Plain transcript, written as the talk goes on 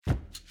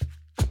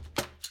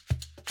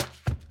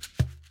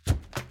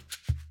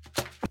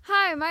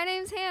Hi, my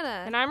name's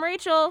Hannah. And I'm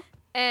Rachel.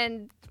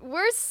 And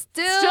we're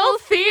still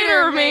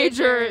theater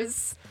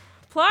majors.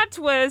 Plot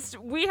twist,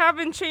 we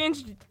haven't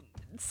changed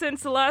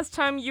since the last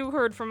time you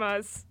heard from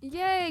us.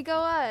 Yay, go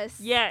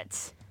us.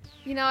 Yet.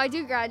 You know, I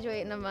do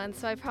graduate in a month,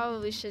 so I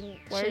probably shouldn't.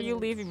 Why are you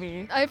leaving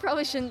me? I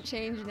probably shouldn't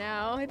change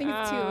now. I think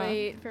it's too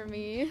late for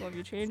me. Well, if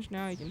you change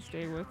now, you can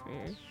stay with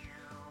me.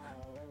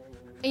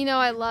 You know,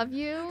 I love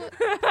you,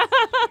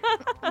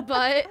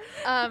 but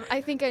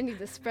I think I need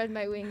to spread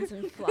my wings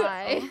and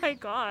fly. Oh my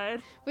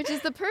god. Which is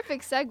the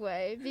perfect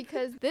segue,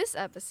 because this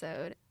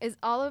episode is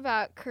all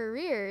about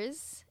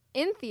careers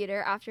in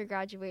theater after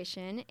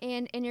graduation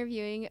and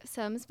interviewing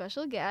some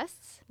special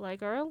guests.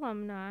 Like our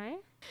alumni.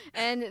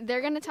 And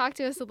they're going to talk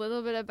to us a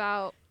little bit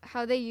about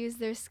how they use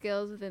their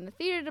skills within the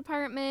theater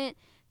department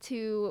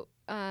to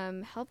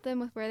help them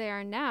with where they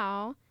are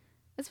now,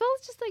 as well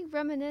as just like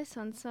reminisce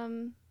on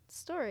some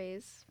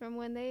stories from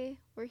when they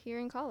were here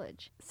in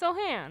college. So,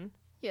 Han.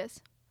 Yes.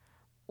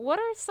 What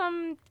are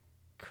some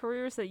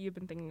careers that you've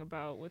been thinking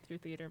about with your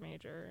theater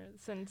major?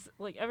 Since,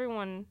 like,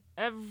 everyone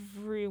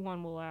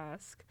will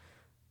ask,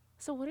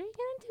 so what are you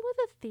going to do with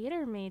a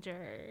theater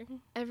major?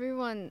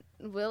 Everyone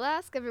will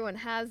ask. Everyone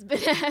has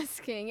been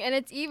asking. And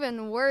it's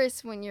even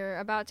worse when you're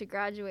about to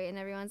graduate and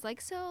everyone's like,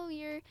 so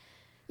you're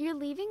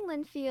leaving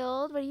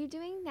Linfield. What are you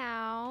doing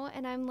now?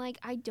 And I'm like,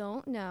 I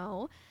don't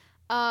know.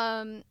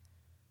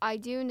 I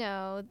do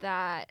know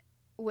that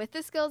with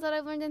the skills that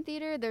I've learned in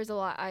theater, there's a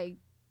lot I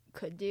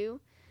could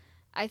do.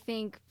 I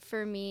think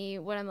for me,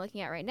 what I'm looking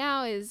at right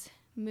now is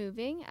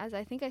moving, as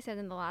I think I said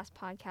in the last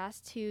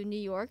podcast, to New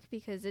York,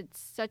 because it's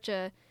such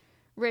a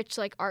rich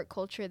like art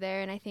culture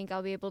there, and I think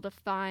I'll be able to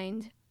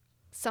find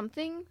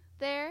something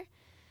there,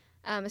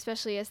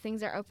 especially as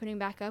things are opening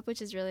back up,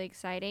 which is really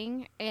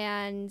exciting.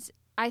 And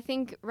I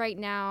think right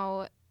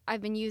now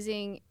I'm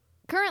using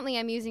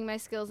my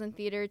skills in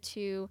theater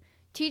to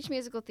teach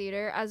musical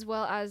theater as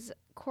well as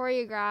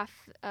choreograph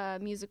a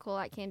musical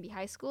at Canby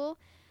High School.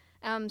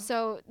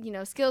 So, you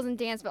know, skills in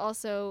dance, but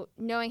also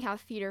knowing how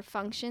theater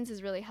functions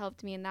has really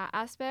helped me in that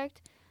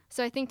aspect.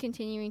 So I think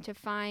continuing to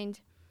find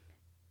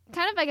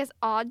kind of, I guess,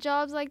 odd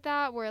jobs like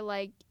that where,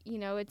 like, you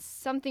know, it's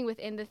something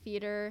within the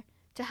theater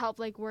to help,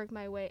 like, work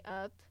my way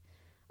up.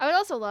 I would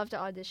also love to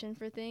audition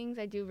for things.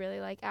 I do really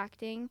like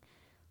acting.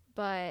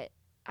 But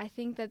I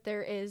think that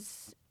there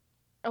is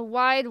a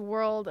wide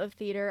world of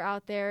theater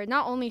out there.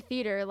 Not only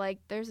theater, like,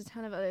 there's a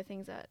ton of other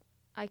things that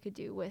I could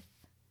do with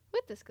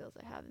the skills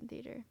I have in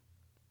theater.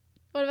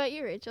 What about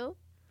you, Rachel?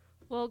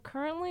 Well,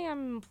 currently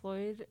I'm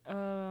employed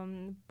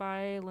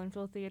by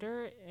Linfield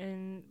Theater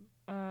in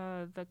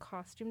the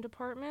costume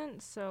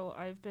department. So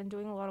I've been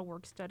doing a lot of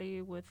work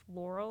study with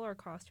Laurel, our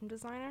costume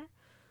designer,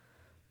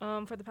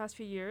 for the past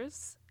few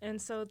years.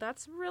 And so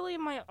that's really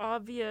my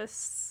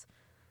obvious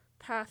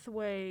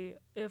pathway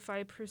if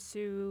I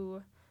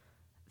pursue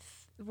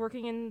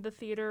working in the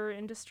theater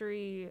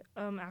industry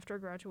after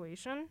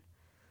graduation.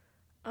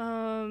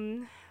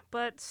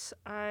 But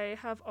I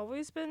have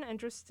always been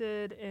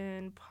interested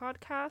in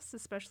podcasts,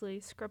 especially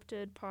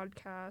scripted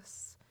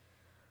podcasts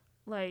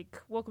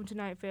like Welcome to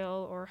Night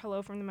Vale or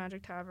Hello from the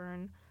Magic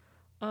Tavern.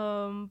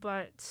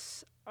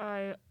 But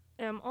I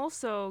am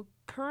also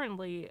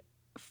currently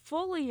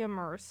fully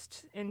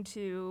immersed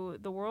into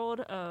the world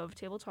of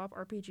tabletop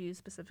RPGs,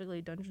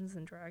 specifically Dungeons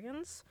and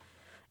Dragons.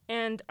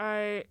 And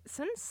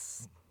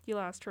since you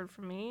last heard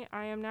from me,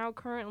 I am now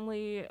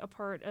currently a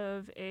part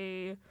of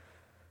a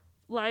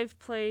live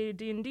play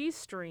D&D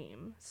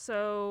stream.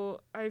 So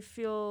I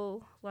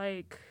feel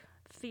like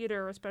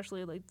theater,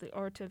 especially like the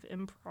art of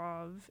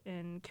improv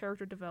and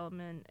character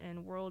development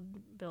and world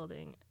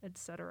building,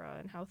 etc.,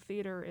 and how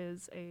theater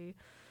is a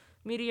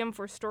medium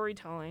for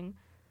storytelling.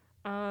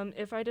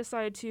 If I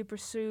decide to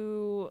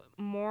pursue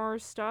more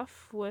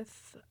stuff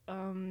with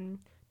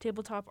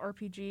tabletop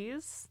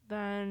RPGs,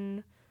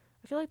 then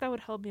I feel like that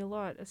would help me a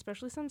lot,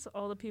 especially since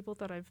all the people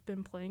that I've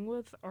been playing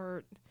with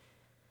are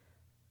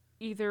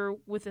either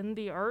within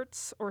the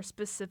arts or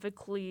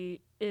specifically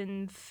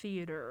in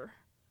theater.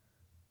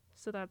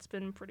 So that's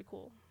been pretty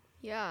cool.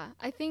 Yeah,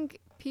 I think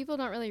people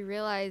don't really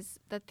realize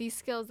that these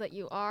skills that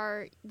you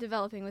are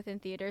developing within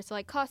theater, so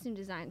like costume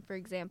design, for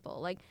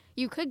example, like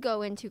you could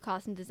go into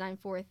costume design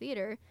for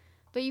theater,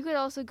 but you could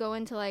also go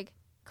into like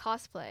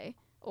cosplay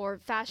or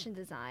fashion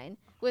design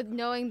with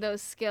knowing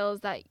those skills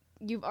that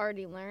you've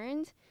already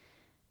learned.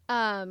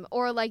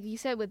 Or like you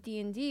said with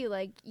D&D,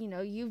 like, you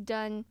know, you've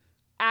done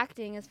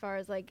acting as far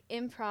as like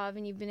improv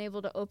and you've been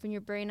able to open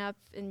your brain up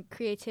and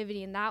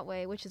creativity in that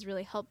way, which has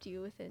really helped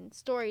you within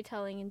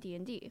storytelling in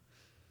D&D.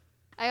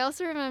 I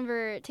also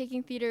remember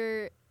taking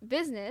theater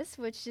business,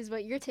 which is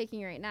what you're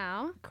taking right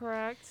now.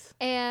 Correct.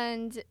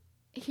 And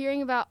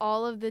hearing about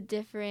all of the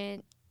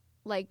different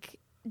like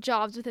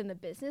jobs within the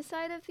business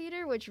side of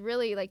theater, which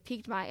really like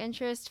piqued my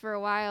interest for a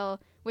while,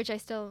 which I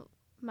still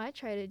might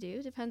try to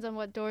do. Depends on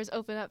what doors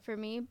open up for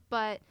me.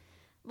 But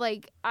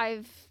like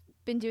I've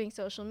been doing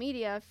social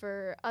media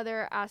for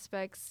other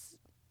aspects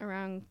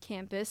around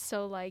campus,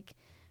 so like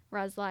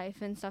Res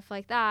Life and stuff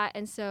like that.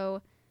 And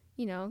so,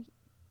 you know,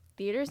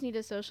 theaters need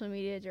a social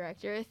media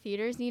director,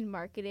 theaters need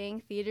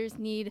marketing, theaters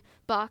need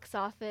box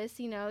office.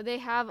 You know, they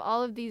have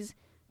all of these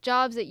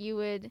jobs that you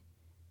would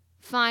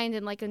find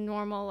in like a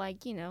normal,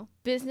 like, you know,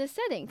 business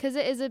setting, because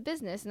it is a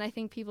business. And I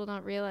think people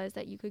don't realize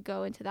that you could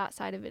go into that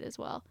side of it as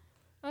well.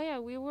 Oh yeah,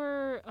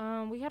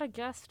 we had a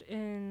guest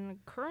in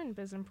current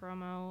Biz and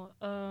Promo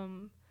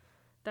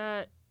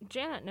that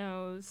Janet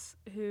knows,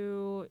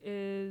 who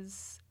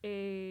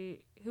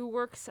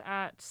works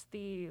at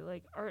the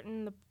like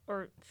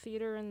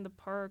theater in the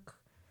park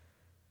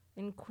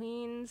in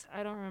Queens.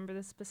 I don't remember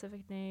the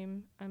specific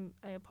name.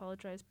 I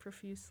apologize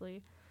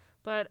profusely.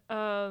 But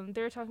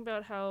they were talking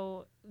about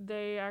how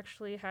they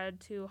actually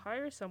had to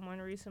hire someone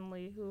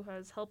recently who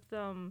has helped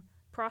them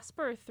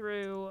prosper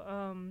through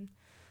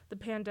the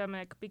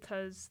pandemic,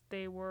 because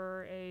they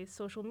were a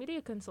social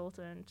media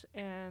consultant,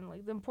 and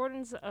like the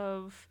importance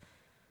of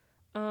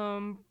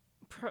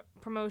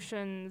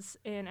promotions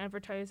and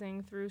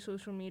advertising through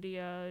social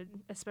media,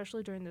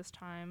 especially during this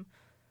time,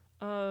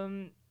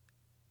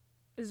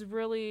 is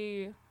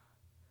really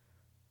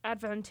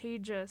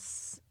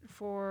advantageous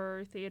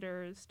for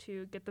theaters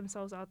to get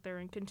themselves out there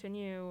and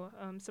continue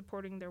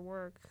supporting their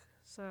work.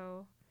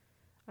 So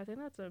I think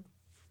that's a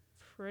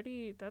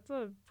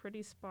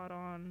pretty spot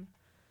on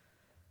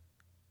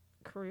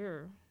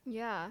career.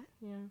 Yeah.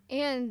 Yeah.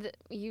 And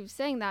you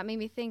saying that made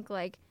me think,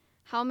 like,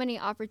 how many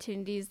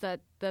opportunities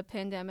that the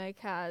pandemic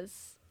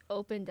has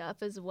opened up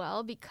as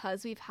well,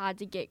 because we've had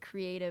to get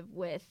creative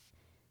with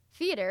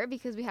theater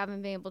because we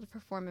haven't been able to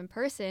perform in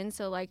person.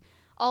 So like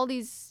all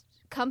these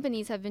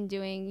companies have been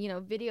doing, you know,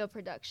 video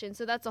production.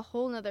 So that's a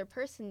whole nother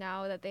person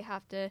now that they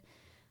have to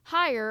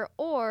hire,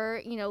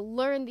 or, you know,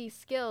 learn these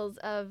skills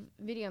of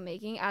video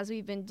making, as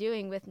we've been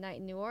doing with Night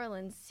in New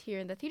Orleans here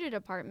in the theater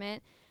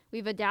department.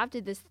 We've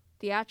adapted this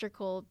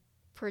theatrical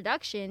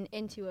production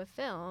into a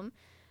film,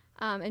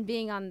 and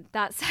being on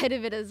that side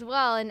of it as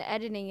well and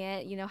editing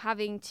it, you know,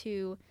 having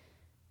to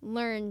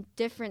learn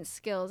different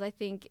skills, I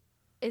think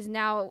is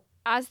now,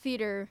 as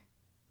theater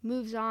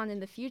moves on in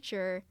the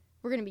future,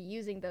 we're going to be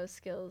using those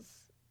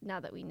skills now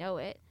that we know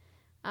it.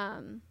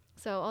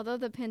 So although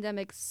the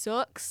pandemic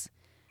sucks,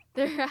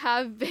 there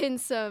have been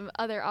some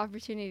other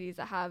opportunities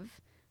that have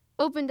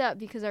opened up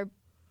because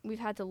we've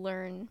had to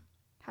learn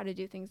how to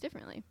do things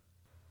differently.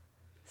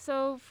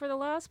 So for the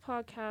last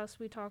podcast,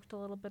 we talked a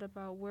little bit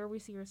about where we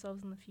see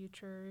ourselves in the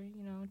future,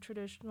 you know,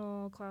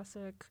 traditional,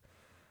 classic,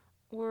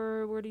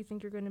 or where do you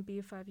think you're going to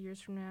be 5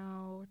 years from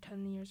now or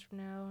 10 years from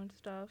now and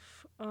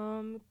stuff.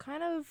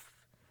 Kind of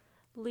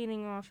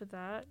leaning off of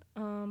that,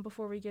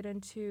 before we get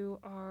into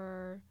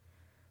our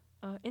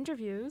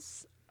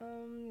interviews,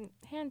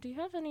 Han, do you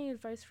have any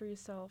advice for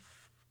yourself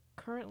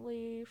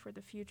currently, for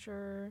the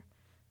future,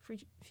 for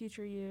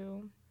future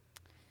you?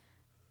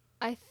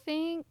 I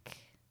think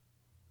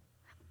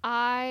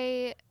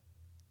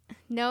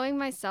knowing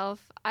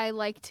myself, I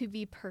like to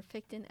be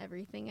perfect in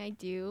everything I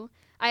do.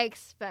 I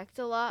expect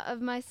a lot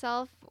of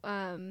myself,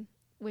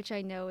 which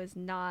I know is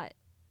not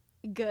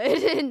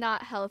good and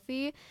not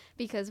healthy,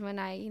 because when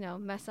I, you know,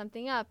 mess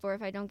something up, or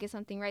if I don't get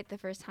something right the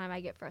first time, I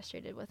get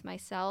frustrated with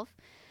myself.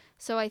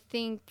 So I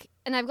think,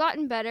 and I've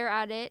gotten better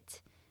at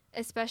it,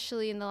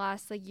 especially in the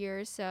last like year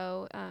or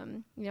so,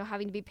 you know,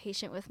 having to be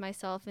patient with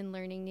myself and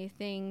learning new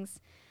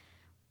things.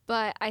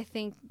 But I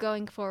think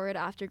going forward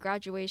after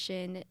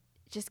graduation,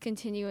 just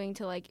continuing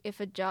to, like, if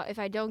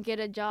I don't get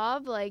a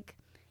job, like,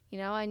 you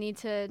know, I need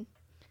to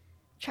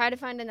try to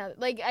find another,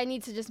 like, I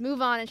need to just move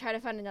on and try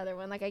to find another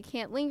one. Like, I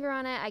can't linger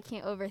on it. I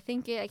can't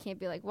overthink it. I can't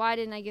be like, why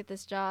didn't I get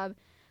this job?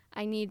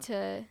 I need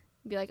to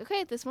be like,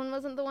 okay, this one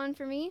wasn't the one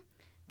for me.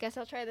 Guess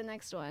I'll try the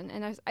next one.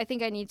 And I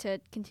think I need to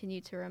continue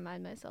to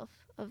remind myself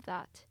of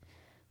that.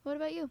 What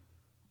about you?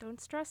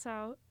 Don't stress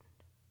out.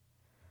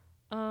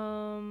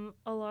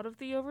 A lot of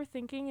the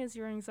overthinking is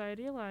your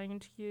anxiety lying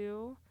to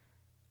you.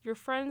 Your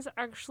friends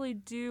actually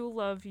do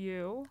love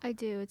you. I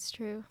do. It's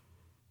true.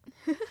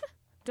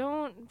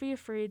 Don't be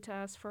afraid to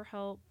ask for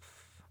help.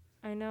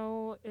 I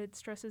know it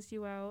stresses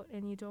you out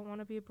and you don't want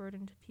to be a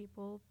burden to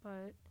people,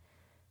 but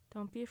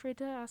don't be afraid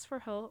to ask for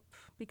help.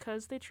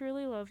 Because they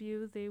truly love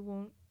you, they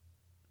won't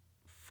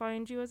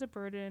find you as a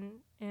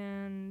burden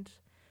and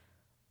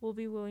will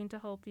be willing to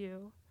help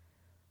you.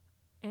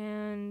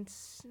 And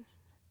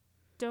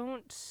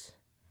don't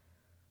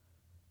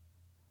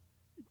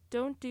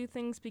do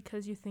things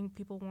because you think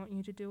people want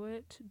you to do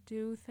it.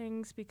 Do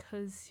things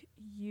because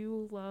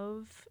you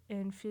love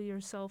and feel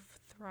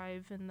yourself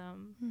thrive in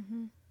them.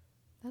 Mm-hmm.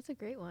 That's a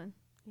great one.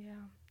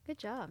 Yeah. Good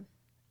job.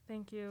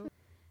 Thank you.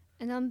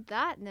 And on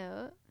that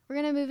note, we're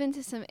going to move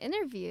into some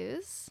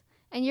interviews,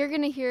 and you're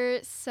going to hear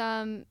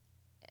some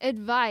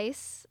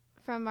advice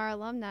from our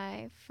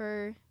alumni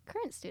for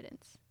current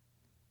students.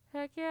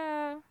 Heck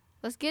yeah.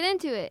 Let's get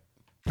into it.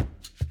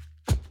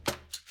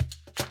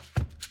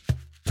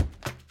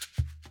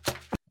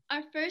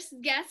 Our first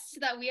guest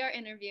that we are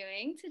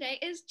interviewing today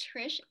is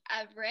Trish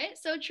Everett.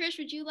 So Trish,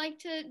 would you like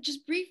to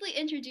just briefly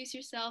introduce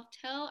yourself,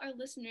 tell our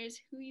listeners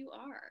who you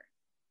are?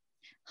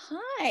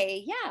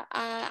 Hi, yeah,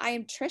 I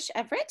am Trish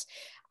Everett.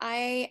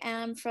 I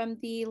am from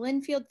the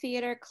Linfield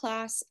Theater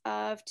class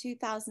of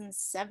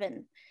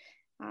 2007.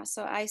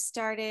 So I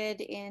started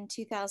in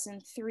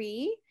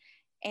 2003,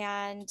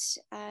 and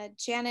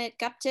Janet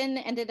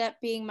Gupton ended up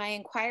being my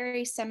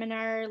inquiry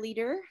seminar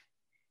leader,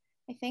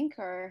 I think,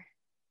 or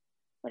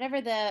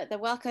whatever the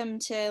welcome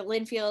to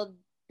Linfield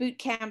boot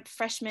camp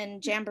freshman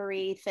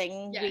jamboree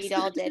thing Yes. we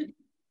all did.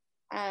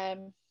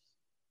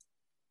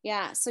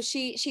 Yeah, so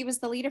she was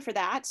the leader for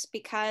that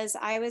because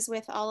I was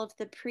with all of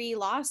the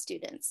pre-law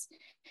students.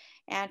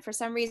 And for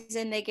some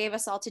reason, they gave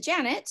us all to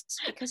Janet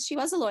because she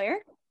was a lawyer.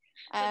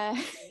 And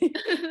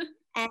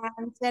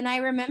then I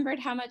remembered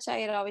how much I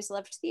had always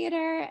loved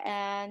theater.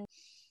 And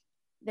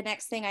the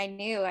next thing I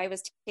knew, I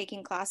was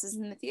taking classes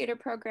in the theater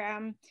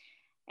program.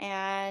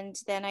 And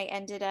then I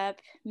ended up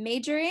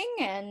majoring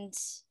and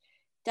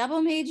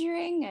double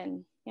majoring.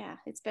 And yeah,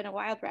 it's been a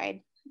wild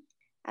ride.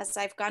 As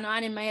I've gone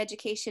on in my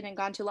education and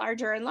gone to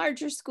larger and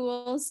larger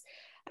schools,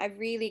 I've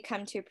really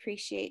come to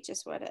appreciate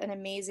just what an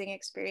amazing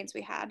experience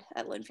we had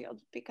at Linfield,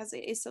 because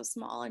it is so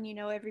small and you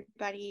know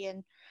everybody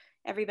and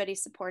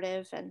everybody's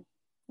supportive, and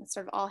it's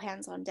sort of all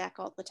hands on deck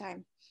all the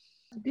time.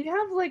 Do you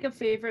have like a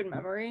favorite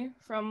memory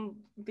from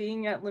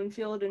being at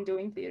Linfield and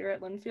doing theater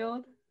at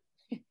Linfield?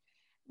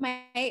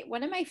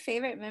 One of my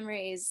favorite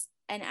memories,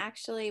 and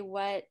actually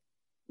what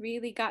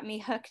really got me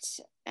hooked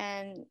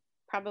and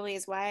probably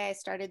is why I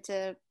started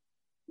to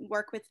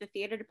work with the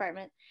theater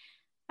department,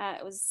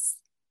 I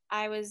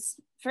was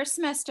first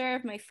semester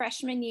of my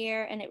freshman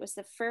year, and it was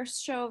the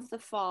first show of the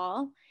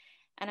fall,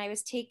 and I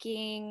was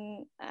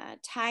taking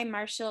Ty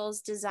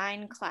Marshall's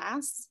design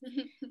class.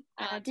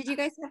 Did you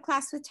guys have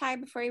class with Ty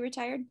before you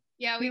retired?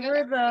 Yeah, we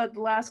were the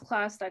last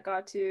class that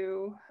got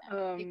to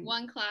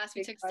one class.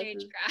 We took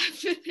classes.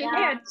 stagecraft. I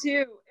had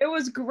two. It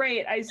was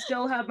great. I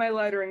still have my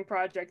lettering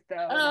project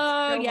though.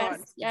 Oh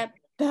yes, yep,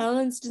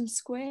 balanced and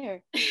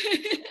square.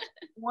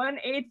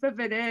 1/8 of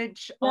an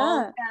inch,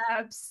 all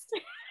caps.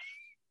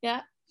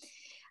 Yeah.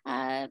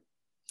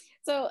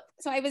 So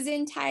I was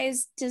in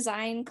Ty's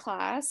design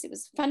class. It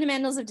was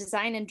fundamentals of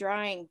design and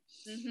drawing.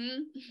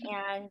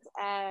 And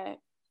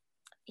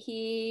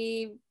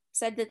he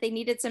said that they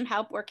needed some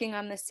help working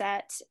on the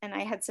set, and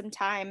I had some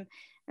time.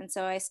 And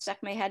so I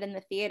stuck my head in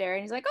the theater,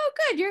 and he's like, "Oh,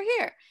 good, you're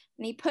here."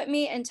 And he put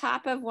me on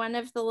top of one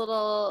of the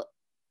little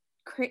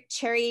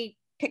cherry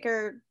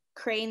picker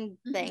crane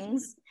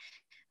things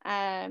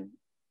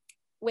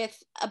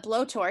with a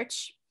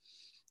blowtorch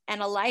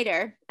and a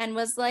lighter, and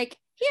was like,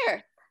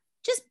 "Here,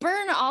 just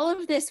burn all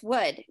of this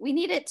wood. We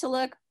need it to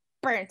look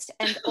burnt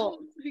and old."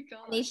 Oh my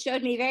God. And he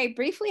showed me very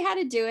briefly how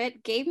to do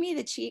it, gave me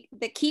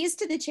the keys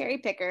to the cherry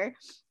picker,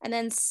 and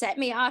then set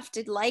me off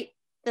to light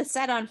the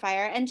set on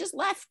fire, and just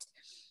left.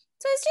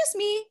 So it's just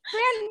me,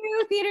 brand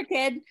new theater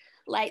kid,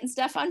 lighting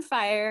stuff on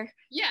fire.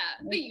 Yeah,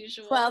 the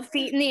usual. 12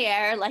 feet in the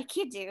air, like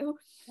you do.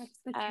 That's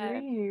the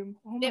dream.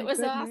 Oh my it was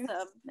goodness.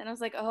 awesome. And I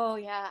was like, oh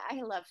yeah,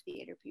 I love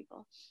theater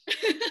people.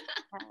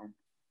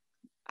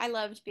 I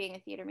loved being a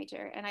theater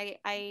major, and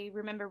I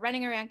remember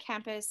running around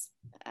campus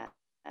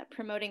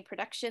promoting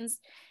productions,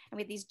 and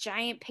with these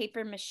giant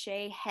paper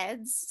mache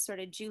heads, sort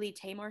of Julie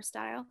Taymor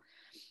style.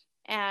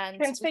 And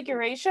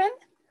Transfiguration?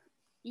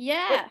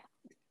 Yeah.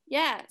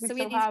 We so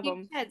we still had have these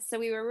them. heads. So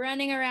we were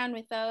running around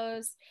with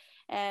those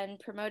and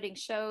promoting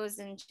shows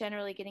and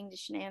generally getting to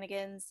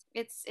shenanigans.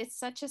 It's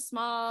such a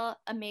small,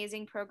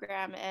 amazing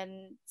program,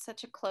 and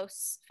such a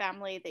close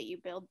family that you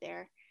build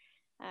there.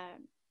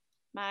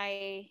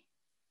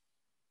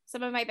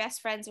 Some of my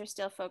best friends are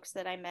still folks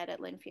that I met at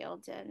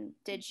Linfield and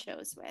did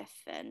shows with,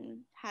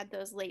 and had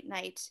those late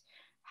night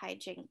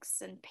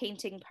hijinks and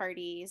painting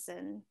parties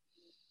and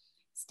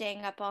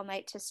staying up all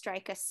night to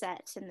strike a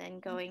set, and then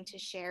going to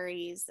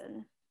Sherry's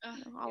and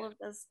all of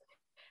those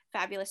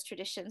fabulous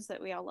traditions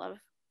that we all love.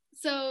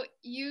 So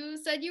you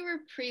said you were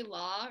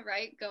pre-law,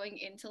 right? Going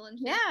into Linfield?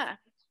 Yeah.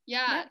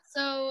 Yep.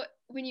 So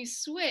when you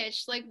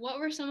switched, like, what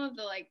were some of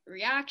the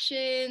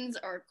reactions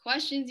or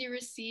questions you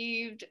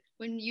received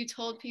when you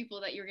told people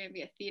that you were going to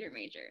be a theater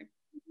major?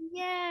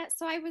 Yeah.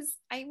 So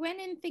I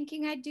went in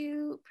thinking I'd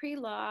do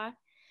pre-law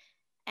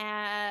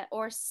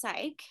or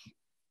psych,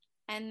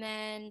 and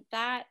then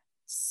that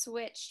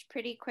switched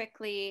pretty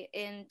quickly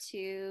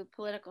into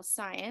political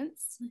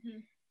science.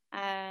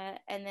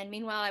 And then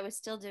meanwhile, I was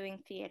still doing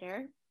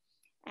theater.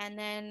 And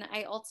then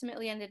I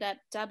ultimately ended up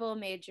double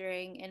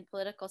majoring in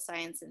political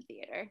science and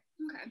theater.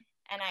 Okay.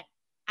 And I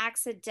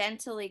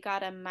accidentally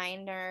got a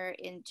minor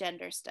in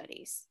gender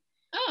studies.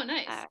 Oh,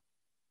 nice.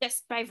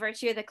 Just by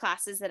virtue of the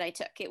classes that I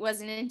took. It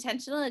wasn't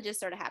intentional, it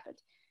just sort of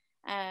happened.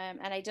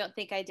 And I don't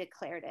think I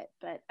declared it,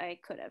 but I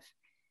could have.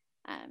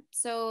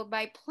 So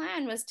my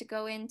plan was to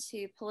go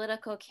into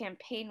political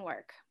campaign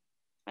work.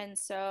 And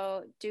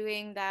so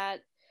doing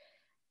that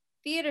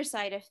theater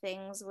side of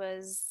things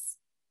was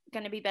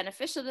going to be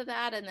beneficial to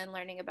that, and then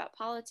learning about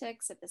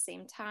politics at the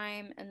same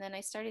time. And then I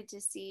started to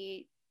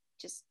see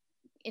just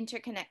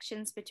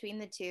interconnections between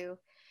the two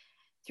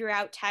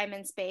throughout time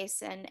and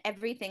space, and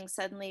everything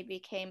suddenly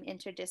became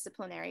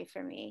interdisciplinary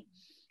for me.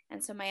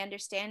 And so my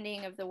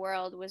understanding of the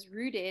world was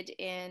rooted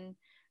in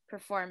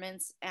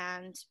performance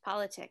and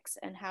politics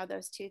and how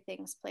those two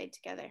things played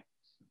together.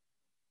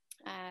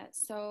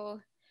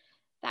 So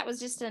that was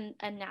just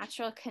a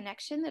natural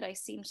connection that I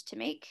seemed to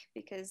make,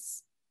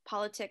 because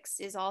politics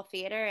is all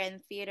theater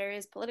and theater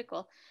is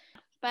political.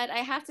 But I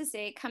have to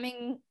say,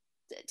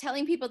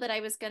 telling people that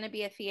I was going to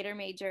be a theater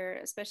major,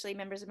 especially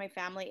members of my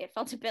family, it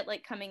felt a bit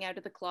like coming out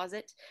of the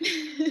closet.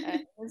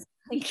 It was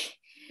like,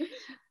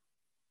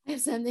 I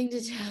have something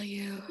to tell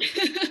you.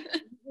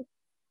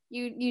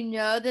 You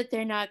know that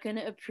they're not going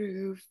to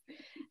approve.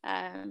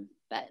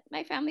 But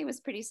my family was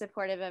pretty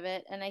supportive of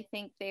it, and I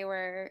think they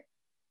were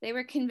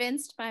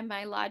convinced by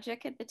my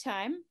logic at the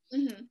time,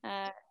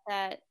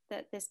 that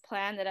this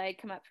plan that I had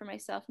come up for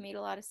myself made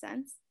a lot of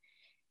sense.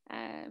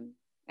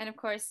 And of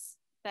course,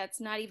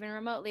 that's not even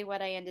remotely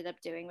what I ended up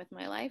doing with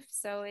my life.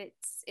 So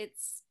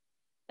it's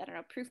I don't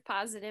know, proof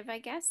positive, I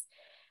guess,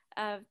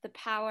 of the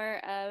power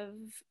of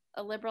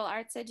a liberal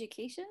arts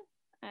education.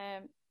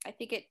 I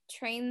think it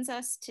trains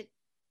us to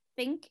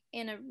think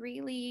in a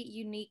really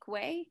unique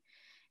way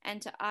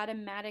and to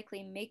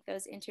automatically make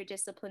those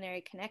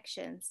interdisciplinary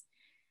connections,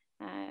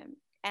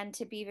 and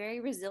to be very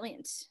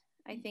resilient.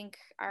 I think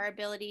our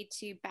ability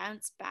to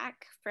bounce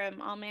back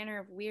from all manner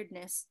of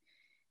weirdness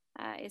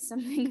is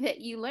something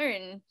that you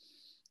learn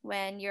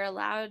when you're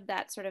allowed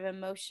that sort of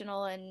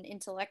emotional and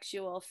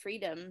intellectual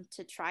freedom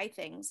to try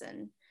things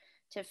and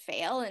to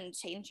fail and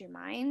change your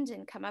mind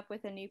and come up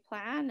with a new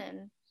plan,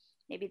 and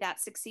maybe that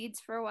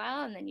succeeds for a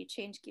while and then you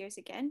change gears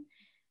again.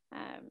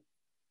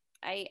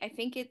 I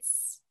think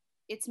it's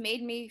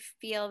made me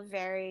feel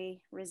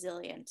very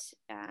resilient,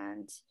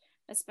 and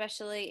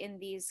especially in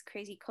these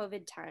crazy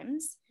COVID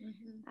times,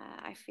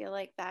 I feel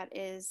like that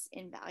is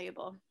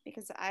invaluable,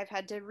 because I've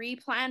had to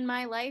replan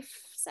my life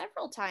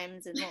several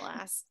times in the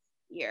last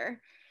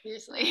year.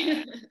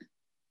 Seriously.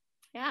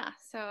 Yeah,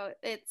 so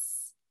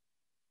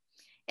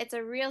it's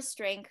a real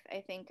strength,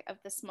 I think, of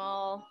the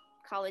small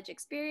college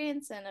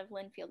experience and of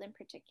Linfield in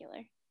particular.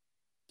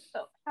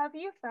 So, have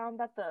you found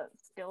that the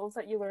skills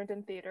that you learned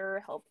in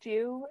theater helped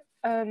you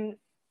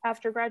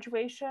after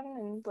graduation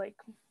and like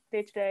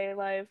day-to-day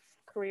life,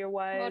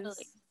 career-wise?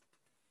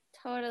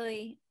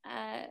 Totally.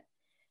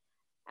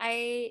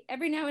 I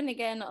every now and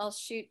again I'll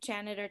shoot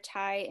Janet or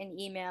Ty an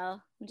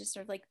email and just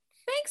sort of like,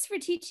 thanks for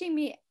teaching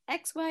me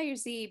X, Y, or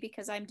Z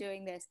because I'm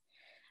doing this.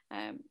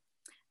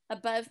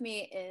 Above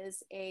me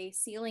is a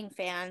ceiling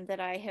fan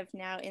that I have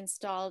now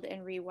installed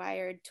and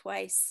rewired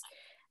twice.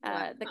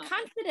 Wow. The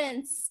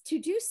confidence to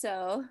do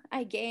so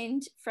I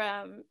gained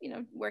from,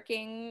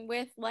 working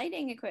with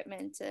lighting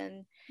equipment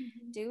and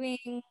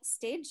doing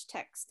stage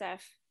tech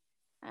stuff.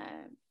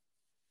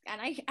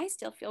 And I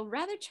still feel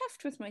rather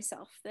chuffed with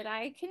myself that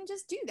I can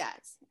just do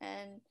that.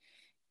 And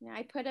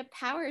I put a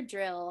power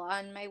drill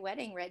on my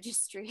wedding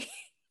registry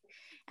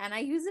and I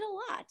use it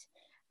a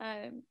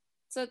lot.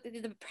 So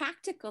the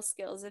practical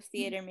skills of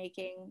theater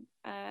making,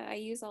 I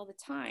use all the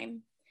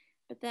time.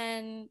 But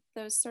then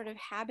those sort of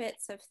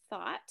habits of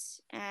thought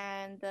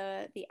and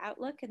the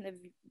outlook and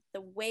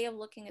the way of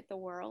looking at the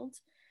world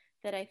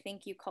that I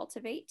think you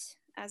cultivate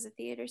as a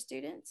theater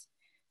student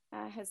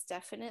has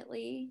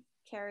definitely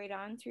carried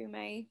on through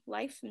my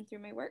life and through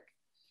my work.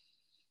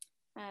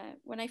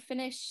 When I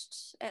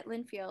finished at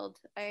Linfield,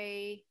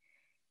 I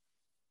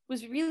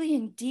was really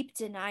in deep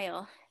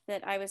denial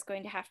that I was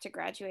going to have to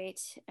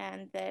graduate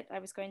and that I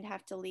was going to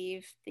have to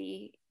leave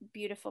the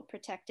beautiful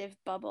protective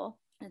bubble.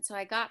 And so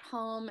I got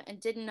home and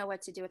didn't know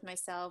what to do with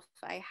myself.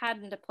 I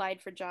hadn't applied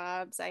for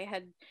jobs. I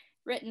had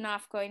written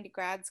off going to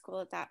grad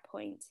school at that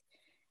point.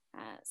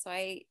 So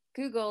I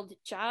Googled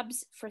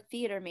jobs for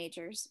theater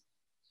majors.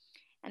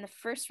 And the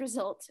first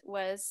result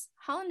was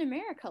Holland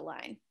America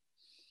Line.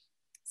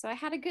 So I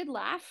had a good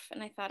laugh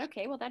and I thought,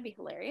 okay, well, that'd be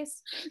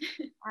hilarious.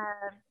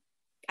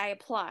 I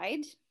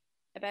applied.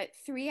 About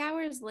 3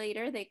 hours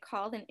later, they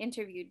called and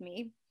interviewed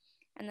me.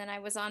 And then I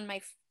was on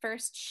my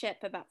first ship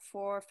about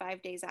 4 or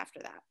 5 days after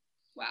that.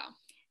 Wow.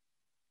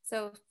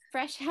 So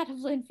fresh out of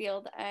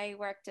Linfield, I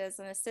worked as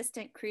an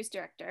assistant cruise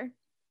director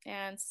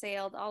and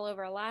sailed all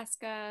over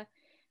Alaska,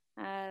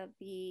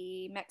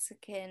 the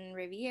Mexican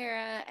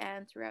Riviera,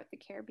 and throughout the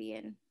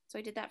Caribbean. So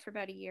I did that for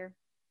about a year.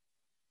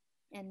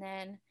 And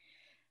then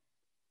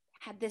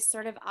had this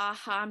sort of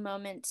aha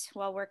moment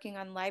while working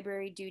on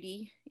library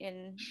duty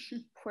in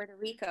Puerto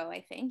Rico,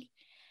 I think,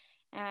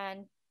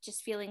 and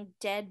just feeling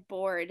dead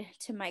bored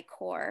to my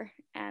core.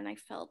 And I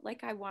felt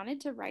like I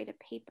wanted to write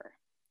a paper.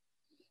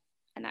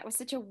 And that was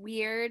such a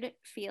weird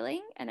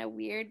feeling and a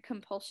weird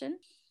compulsion.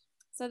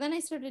 So then I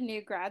sort of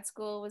knew grad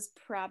school was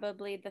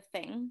probably the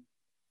thing.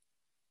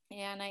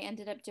 And I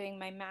ended up doing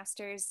my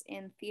master's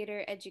in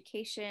theater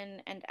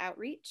education and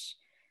outreach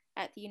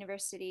at the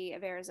University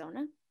of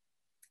Arizona.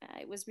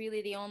 It was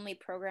really the only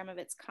program of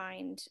its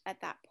kind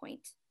at that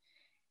point.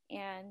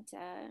 And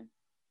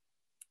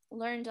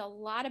learned a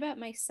lot about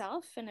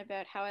myself and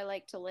about how I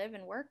like to live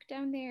and work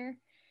down there.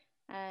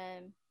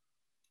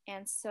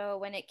 And so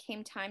when it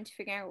came time to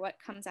figure out what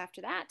comes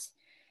after that,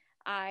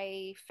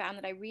 I found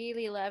that I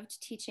really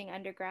loved teaching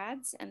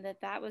undergrads and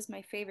that was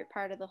my favorite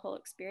part of the whole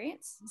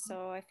experience.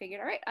 So I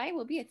figured, all right, I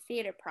will be a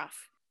theater prof.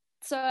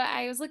 So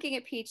I was looking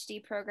at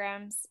PhD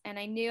programs and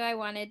I knew I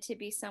wanted to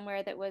be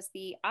somewhere that was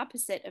the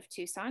opposite of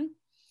Tucson.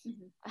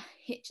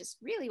 It just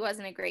really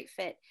wasn't a great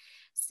fit.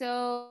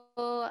 So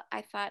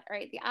I thought, all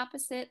right, the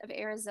opposite of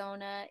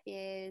Arizona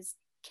is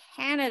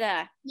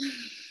Canada.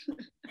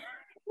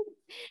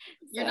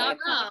 You're not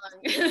wrong.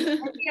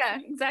 Yeah,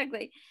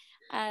 exactly.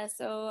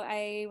 So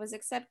I was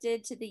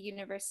accepted to the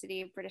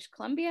University of British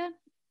Columbia,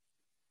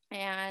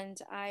 and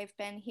I've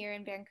been here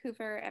in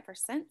Vancouver ever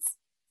since.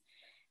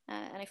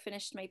 And I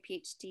finished my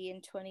PhD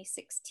in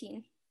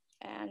 2016.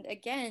 And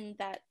again,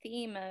 that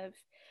theme of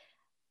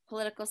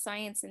political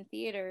science and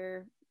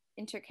theater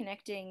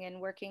interconnecting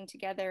and working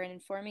together and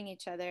informing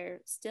each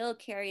other still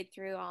carried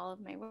through all of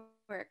my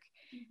work.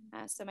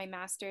 So my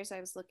master's,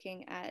 I was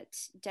looking at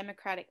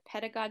democratic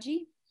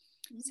pedagogy.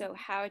 So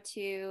how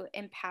to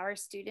empower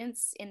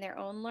students in their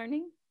own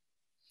learning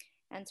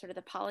and sort of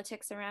the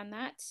politics around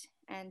that,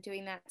 and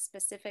doing that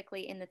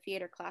specifically in the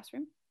theater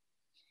classroom.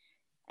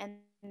 And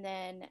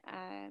then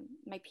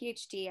my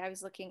PhD, I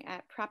was looking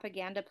at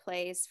propaganda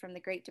plays from the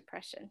Great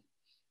Depression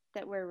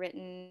that were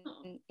written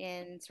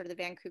in sort of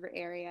the Vancouver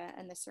area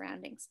and the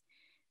surroundings.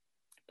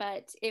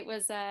 But it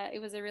was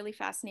a really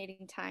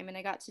fascinating time, and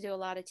I got to do a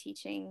lot of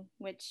teaching,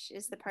 which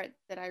is the part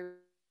that I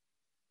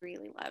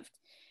really loved.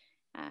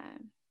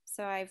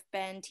 So I've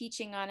been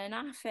teaching on and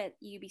off at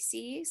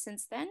UBC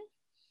since then.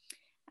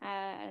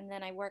 And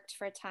then I worked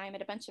for a time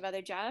at a bunch of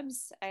other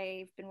jobs.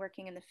 I've been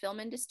working in the film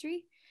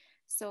industry.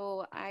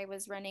 So I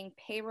was running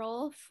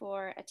payroll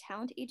for a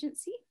talent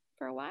agency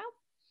for a while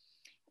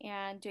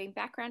and doing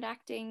background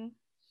acting.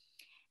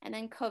 And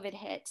then COVID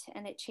hit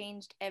and it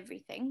changed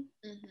everything.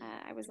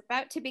 I was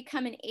about to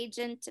become an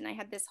agent and I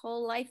had this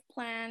whole life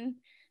plan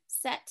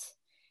set.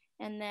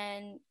 And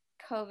then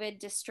COVID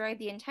destroyed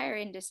the entire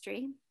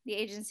industry. The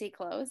agency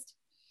closed.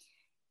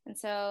 And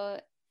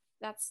so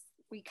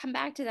we come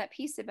back to that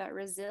piece about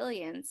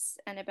resilience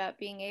and about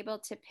being able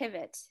to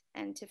pivot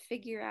and to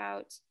figure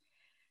out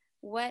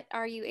what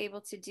are you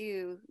able to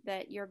do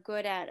that you're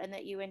good at and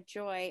that you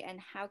enjoy, and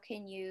how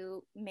can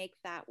you make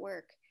that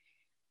work.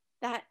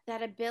 That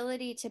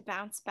ability to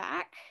bounce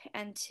back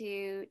and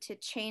to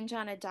change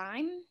on a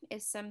dime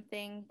is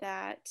something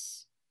that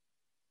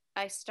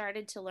I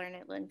started to learn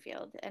at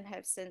Linfield and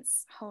have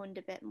since honed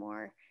a bit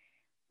more.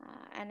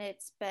 And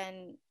it's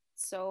been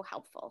so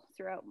helpful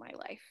throughout my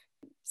life.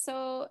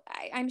 So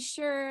I'm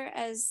sure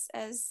as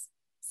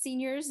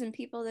seniors and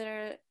people that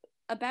are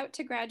about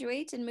to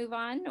graduate and move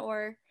on,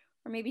 or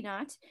maybe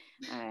not,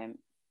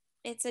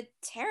 it's a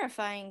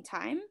terrifying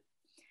time,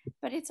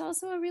 but it's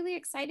also a really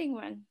exciting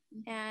one.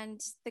 And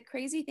the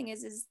crazy thing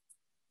is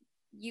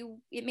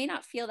it may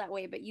not feel that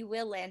way, but you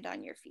will land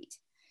on your feet.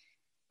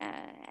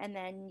 And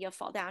then you'll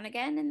fall down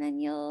again, and then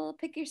you'll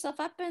pick yourself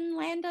up and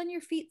land on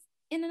your feet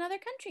in another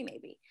country,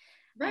 maybe.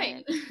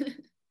 Right.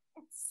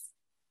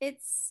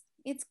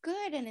 It's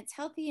good and it's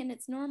healthy and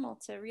it's normal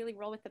to really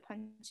roll with the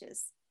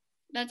punches.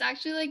 That's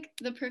actually like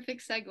the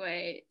perfect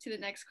segue to the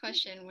next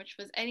question, which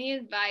was any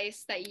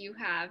advice that you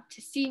have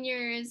to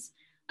seniors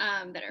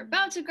that are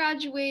about to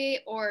graduate,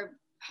 or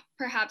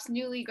perhaps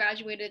newly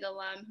graduated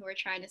alum who are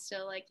trying to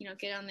still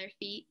get on their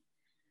feet?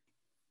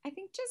 I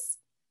think just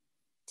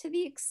to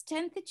the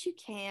extent that you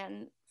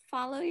can,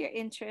 follow your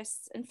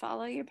interests and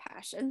follow your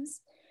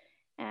passions,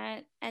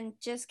 and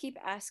just keep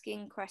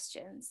asking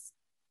questions,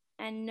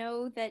 and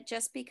know that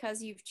just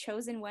because you've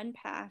chosen one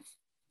path,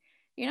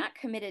 you're not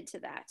committed to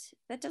that.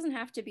 That doesn't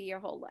have to be your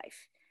whole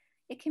life.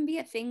 It can be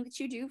a thing that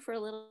you do for a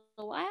little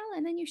while,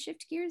 and then you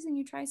shift gears and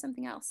you try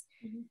something else.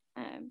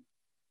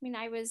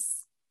 I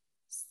was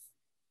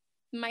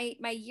my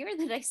year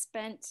that I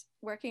spent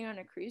working on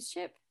a cruise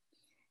ship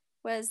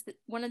was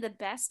one of the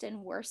best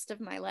and worst of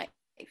my life.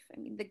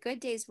 The good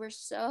days were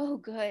so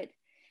good.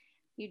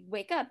 You'd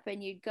wake up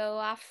and you'd go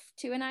off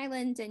to an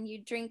island and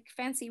you'd drink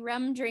fancy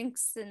rum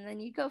drinks, and then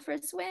you'd go for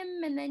a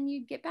swim, and then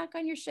you'd get back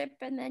on your ship,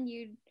 and then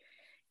you'd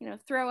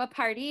throw a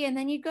party, and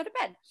then you'd go to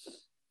bed.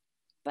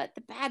 But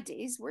the bad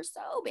days were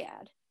so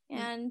bad.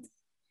 And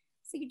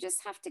so you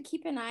just have to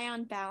keep an eye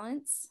on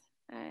balance.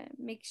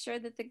 Make sure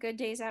that the good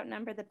days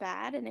outnumber the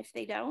bad, and if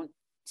they don't,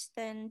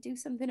 then do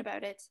something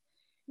about it.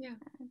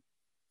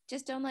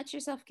 Just don't let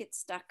yourself get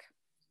stuck.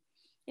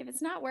 If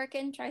it's not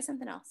working, try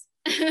something else.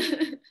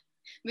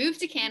 Move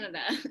to Canada.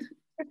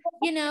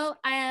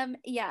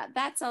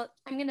 That's all.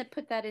 I'm gonna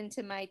put that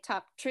into my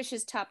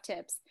Trish's top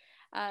tips.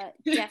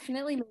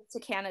 Definitely move to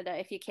Canada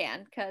if you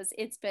can, because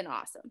it's been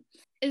awesome.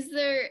 Is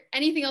there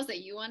anything else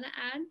that you want to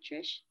add,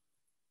 Trish?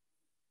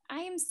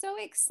 I am so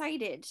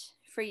excited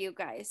for you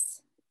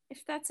guys.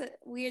 If that's a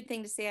weird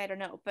thing to say, I don't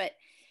know, but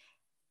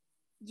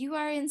you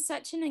are in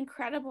such an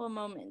incredible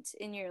moment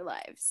in your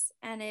lives,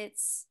 and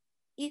it's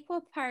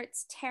equal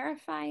parts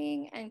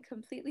terrifying and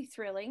completely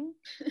thrilling.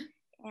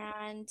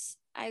 And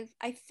I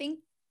think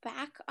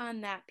back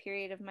on that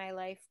period of my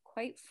life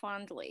quite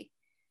fondly.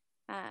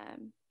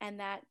 And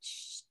that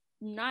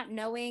not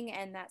knowing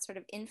and that sort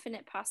of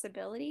infinite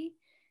possibility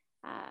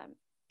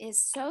is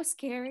so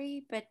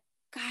scary, but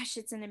gosh,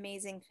 it's an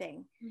amazing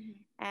thing. Mhm.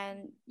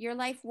 And your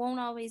life won't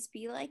always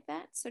be like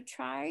that. So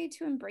try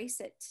to embrace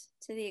it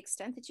to the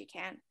extent that you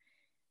can.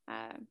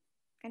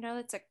 I know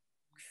that's a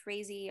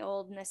crazy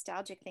old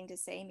nostalgic thing to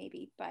say,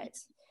 maybe,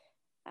 but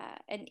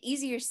and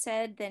easier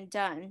said than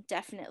done,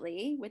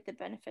 definitely, with the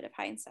benefit of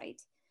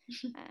hindsight.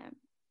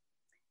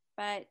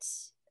 But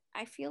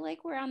I feel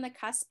like we're on the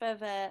cusp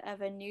of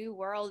a new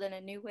world and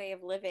a new way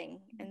of living.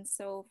 And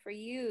so for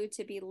you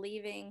to be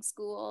leaving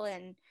school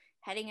and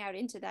heading out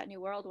into that new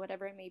world,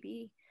 whatever it may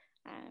be,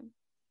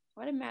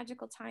 what a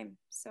magical time.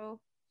 So,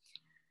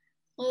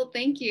 Well,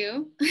 thank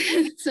you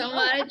so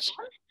much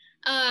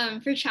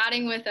for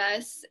chatting with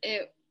us.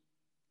 It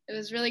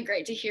was really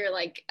great to hear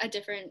like a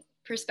different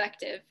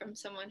perspective from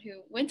someone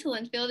who went to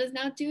Linfield, is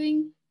now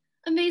doing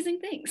amazing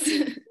things.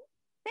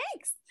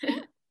 thanks.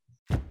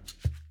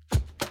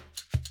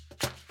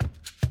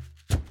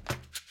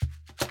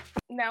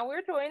 Now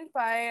we're joined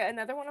by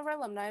another one of our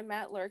alumni,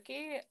 Matt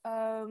Lurkey.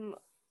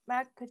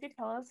 Matt, could you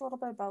tell us a little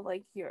bit about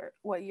like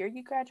what year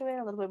you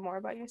graduated, a little bit more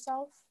about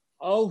yourself?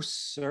 Oh,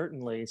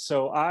 certainly.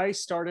 So I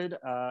started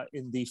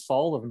in the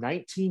fall of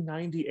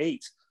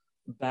 1998,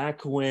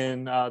 back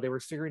when they were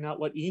figuring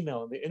out what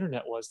email and the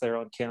internet was there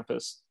on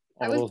campus.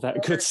 All of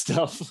that good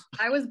stuff.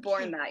 I was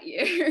born that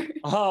year.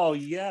 Oh,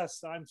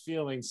 yes. I'm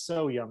feeling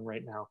so young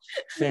right now.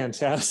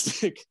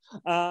 Fantastic.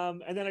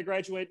 And then I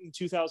graduated in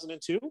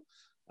 2002.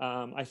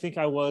 I think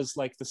I was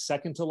like the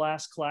second to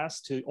last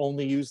class to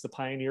only use the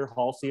Pioneer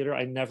Hall Theater.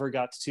 I never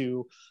got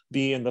to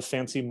be in the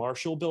fancy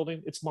Marshall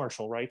building. It's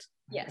Marshall, right?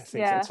 Yes. I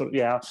think that's what,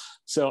 yeah.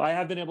 So I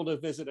have been able to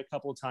visit a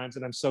couple of times,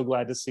 and I'm so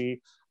glad to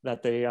see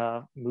that they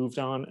moved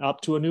on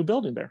up to a new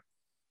building there.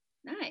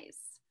 Nice.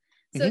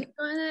 So do you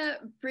want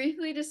to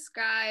briefly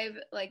describe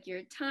like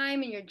your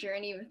time and your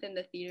journey within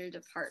the theater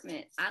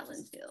department at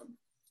Linfield?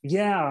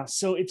 Yeah,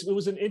 so it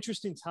was an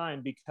interesting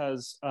time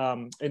because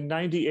in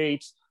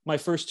 98, my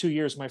first 2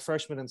 years, my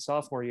freshman and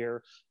sophomore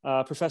year,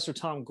 Professor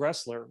Tom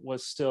Gressler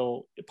was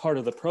still part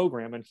of the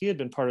program, and he had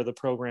been part of the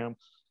program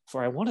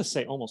for, I want to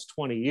say, almost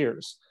 20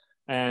 years.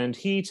 And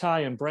he,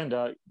 Ty, and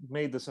Brenda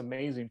made this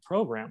amazing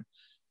program.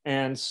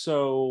 And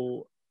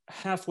so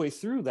halfway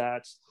through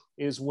that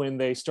is when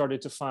they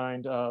started to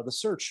find the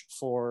search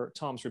for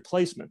Tom's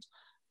replacement.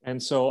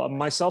 And so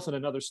myself and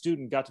another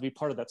student got to be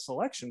part of that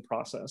selection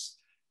process.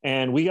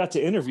 And we got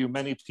to interview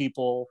many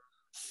people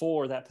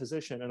for that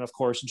position. And of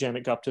course,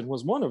 Janet Gupton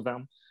was one of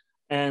them.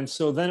 And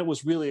so then it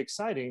was really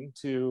exciting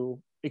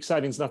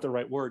exciting is not the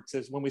right word,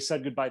 because when we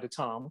said goodbye to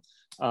Tom,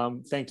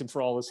 thanked him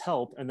for all his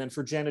help, and then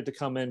for Janet to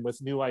come in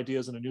with new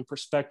ideas and a new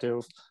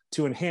perspective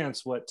to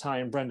enhance what Ty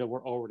and Brenda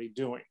were already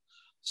doing.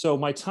 So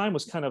my time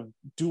was kind of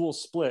dual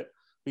split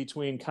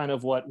between kind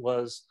of what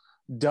was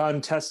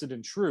done, tested,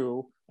 and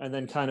true, and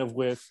then kind of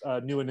with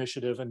new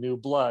initiative and new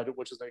blood,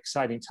 which is an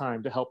exciting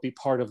time to help be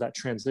part of that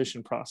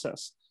transition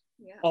process.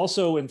 Yeah.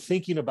 Also, in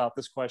thinking about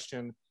this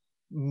question,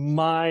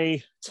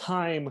 my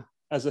time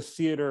as a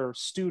theater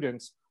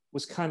student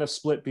was kind of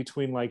split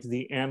between like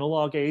the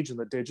analog age and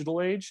the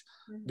digital age,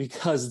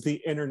 because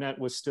the internet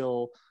was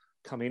still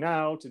coming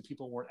out and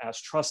people weren't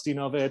as trusting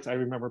of it. I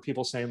remember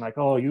people saying like,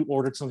 oh, you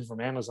ordered something from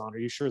Amazon. Are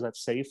you sure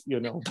that's safe? You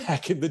know,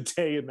 back in the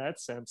day in that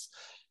sense.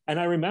 And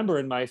I remember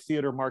in my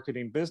theater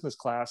marketing business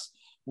class,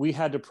 we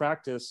had to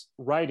practice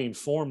writing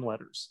form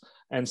letters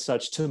and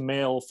such to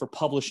mail for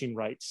publishing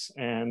rights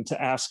and to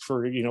ask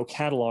for, you know,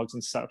 catalogs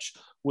and such,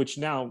 which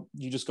now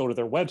you just go to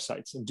their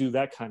websites and do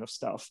that kind of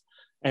stuff.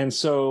 And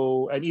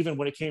so, and even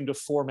when it came to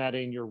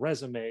formatting your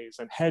resumes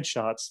and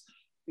headshots,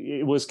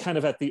 it was kind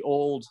of at the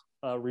old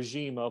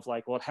regime of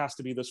like, well, it has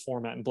to be this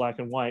format in black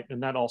and white.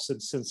 And that all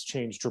since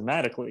changed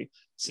dramatically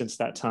since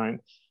that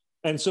time.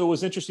 And so it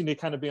was interesting to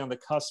kind of be on the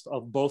cusp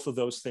of both of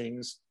those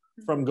things,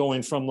 from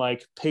going from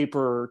like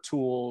paper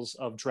tools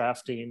of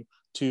drafting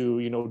to,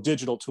 you know,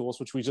 digital tools,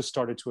 which we just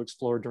started to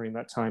explore during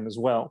that time as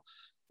well.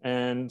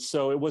 And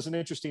so it was an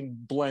interesting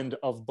blend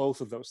of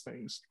both of those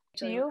things.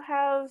 Do you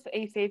have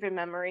a favorite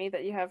memory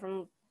that you have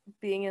from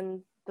being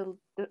in the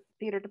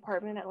theater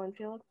department at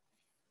Linfield?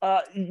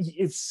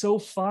 It's so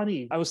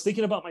funny. I was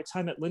thinking about my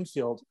time at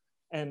Linfield,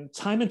 and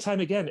time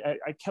again,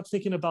 I kept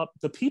thinking about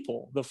the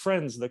people, the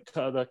friends,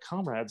 the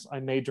comrades I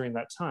made during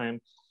that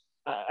time.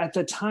 At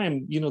that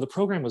time, you know, the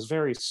program was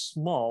very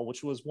small,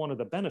 which was one of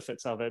the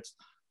benefits of it.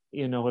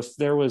 You know, if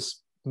there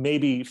was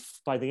maybe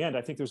by the end,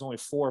 I think there's only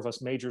 4 of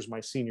us majors my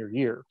senior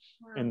year.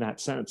 Wow. In that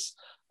sense.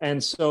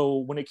 And so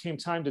when it came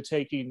time to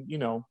taking, you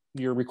know,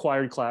 your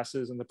required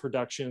classes and the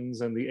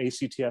productions and the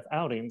ACTF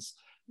outings,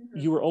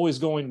 you were always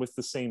going with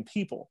the same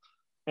people.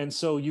 And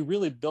so you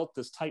really built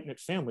this tight-knit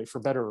family, for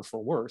better or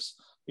for worse,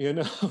 you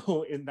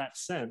know, in that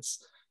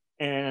sense.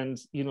 And,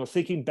 you know,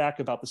 thinking back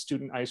about the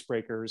student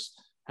icebreakers,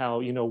 how,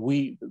 you know,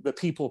 the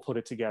people put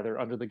it together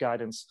under the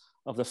guidance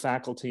of the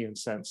faculty in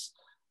sense.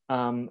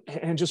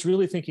 And just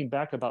really thinking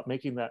back about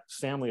making that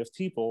family of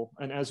people.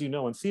 And as you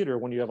know, in theater,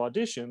 when you have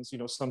auditions, you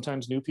know,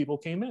 sometimes new people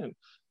came in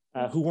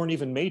who weren't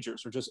even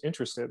majors or just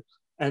interested.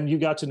 And you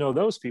got to know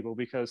those people,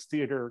 because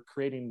theater,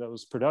 creating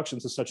those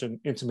productions is such an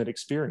intimate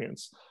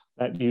experience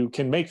that you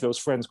can make those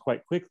friends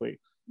quite quickly.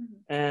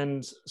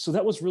 And so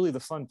that was really the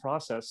fun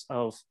process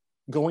of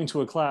going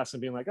to a class and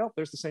being like, oh,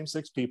 there's the same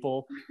 6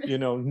 people,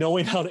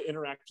 knowing how to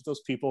interact with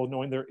those people,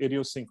 knowing their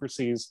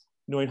idiosyncrasies,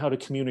 knowing how to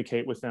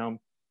communicate with them.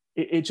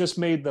 It just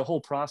made the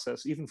whole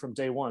process, even from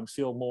day one,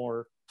 feel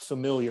more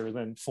familiar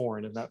than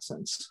foreign in that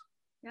sense.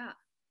 Yeah.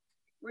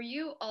 Were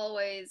you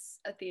always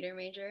a theater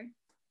major?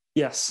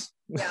 Yes,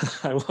 Yeah.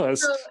 I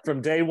was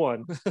from day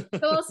one. So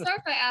I'll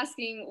start by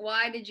asking,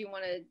 why did you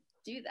want to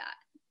do that?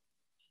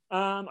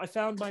 I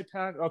found my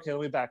path. Okay,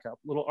 let me back up.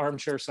 Little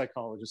armchair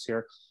psychologist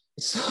here.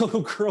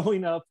 So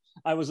growing up,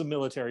 I was a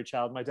military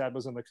child. My dad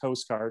was in the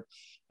Coast Guard,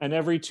 and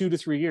every 2 to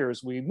 3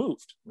 years we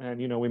moved. And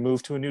we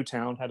moved to a new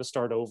town, had to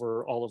start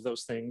over, all of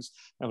those things.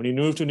 And when you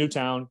move to a new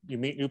town, you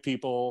meet new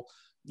people,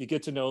 you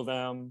get to know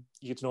them,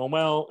 you get to know them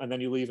well, and then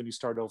you leave and you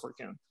start over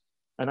again.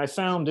 And I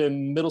found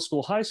in middle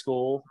school, high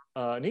school,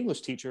 an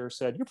English teacher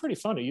said, "You're pretty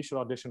funny. You should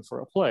audition for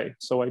a play."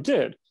 So I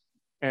did.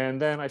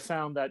 And then I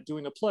found that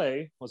doing a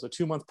play was a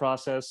 2-month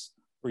process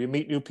where you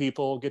meet new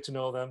people, get to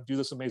know them, do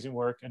this amazing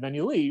work, and then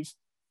you leave.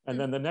 And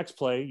then the next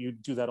play, you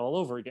do that all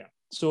over again.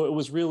 So it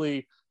was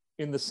really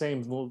in the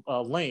same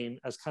lane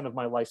as kind of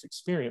my life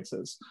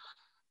experiences.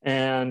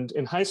 And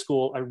in high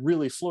school, I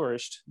really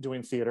flourished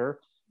doing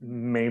theater,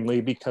 mainly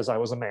because I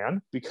was a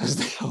man, because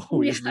they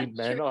always need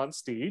men on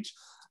stage.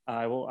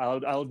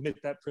 I'll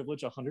admit that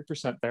privilege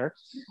 100% there.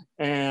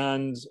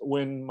 And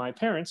when my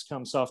parents,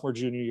 come sophomore,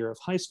 junior year of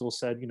high school,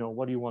 said,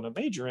 what do you want to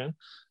major in?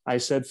 I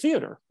said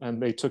theater.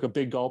 And they took a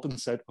big gulp and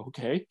said,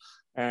 okay.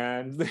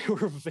 And they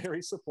were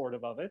very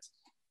supportive of it.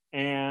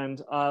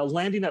 And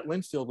landing at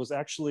Linfield was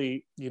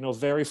actually,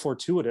 very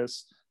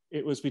fortuitous.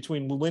 It was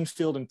between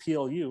Linfield and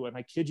PLU. And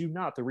I kid you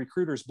not, the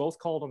recruiters both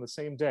called on the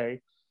same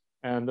day.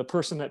 And the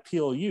person at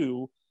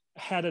PLU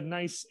had a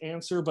nice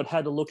answer, but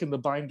had to look in the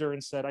binder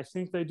and said, I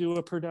think they do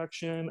a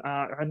production.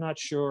 I'm not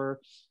sure.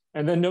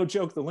 And then, no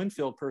joke, the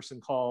Linfield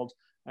person called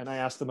and I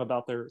asked them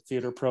about their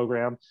theater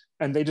program,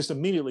 and they just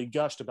immediately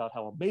gushed about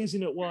how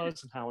amazing it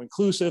was and how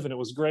inclusive, and it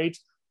was great.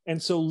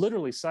 And so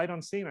literally sight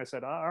unseen, I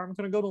said, I'm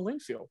going to go to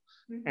Linfield.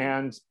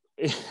 And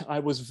I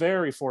was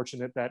very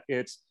fortunate that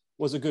it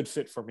was a good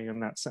fit for me in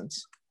that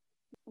sense.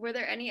 Were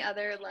there any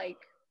other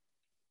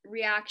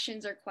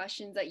reactions or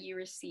questions that you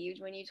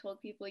received when you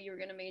told people you were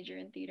going to major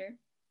in theater?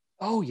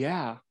 Oh,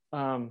 yeah.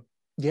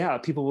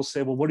 People will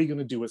say, well, what are you going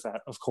to do with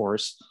that? Of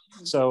course.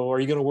 So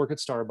are you going to work at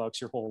Starbucks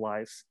your whole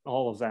life?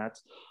 All of that.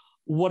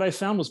 What I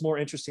found was more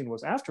interesting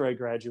was after I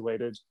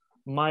graduated,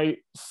 my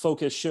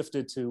focus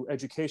shifted to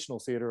educational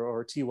theater,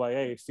 or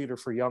TYA, theater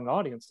for young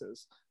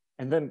audiences.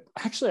 And then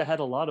actually I had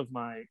a lot of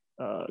my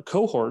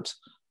cohort,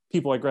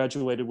 people I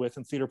graduated with,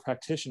 and theater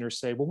practitioners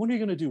say, well, when are you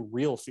going to do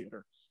real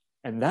theater?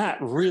 And that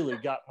really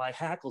got my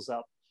hackles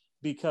up,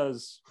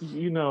 because,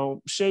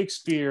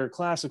 Shakespeare,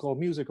 classical,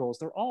 musicals,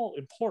 they're all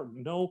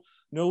important.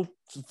 No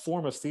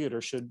form of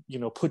theater should,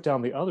 put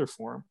down the other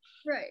form.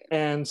 Right.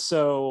 And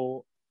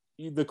so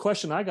the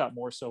question I got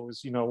more so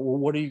is, well,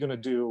 what are you going to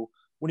do?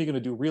 When are you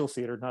going to do real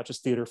theater, not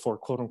just theater for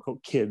quote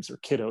unquote kids or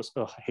kiddos?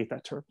 Oh, I hate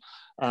that term.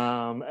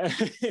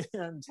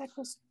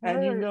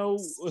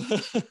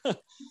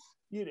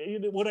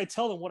 What I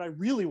tell them, what I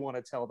really want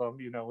to tell them,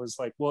 is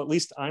like, well, at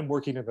least I'm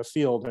working in the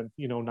field and,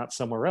 not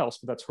somewhere else.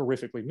 But that's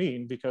horrifically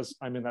mean, because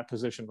I'm in that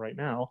position right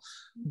now.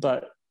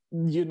 But,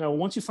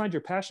 once you find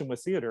your passion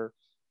with theater,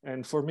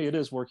 and for me, it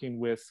is working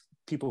with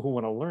people who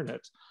want to learn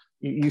it,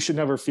 you should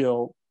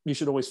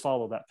always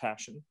follow that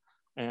passion.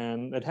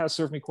 And it has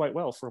served me quite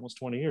well for almost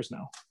 20 years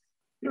now.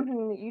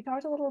 You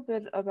talked a little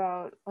bit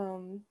about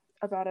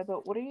it,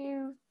 but what are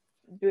you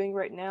doing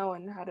right now,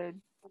 and how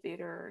did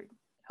theater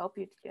help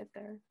you to get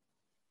there?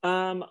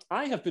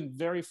 I have been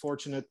very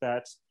fortunate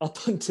that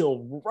up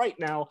until right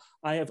now,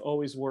 I have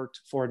always worked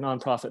for a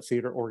nonprofit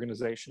theater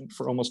organization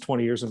for almost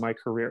 20 years in my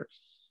career.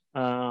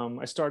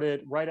 I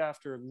started right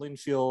after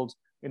Linfield,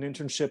 an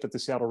internship at the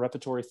Seattle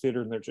Repertory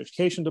Theater in their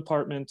education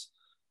department.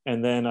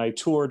 And then I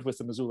toured with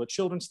the Missoula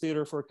Children's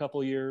Theater for a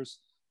couple of years,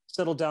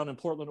 settled down in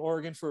Portland,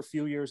 Oregon for a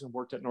few years, and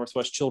worked at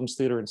Northwest Children's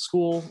Theater in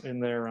school in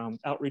their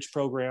outreach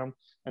program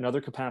and other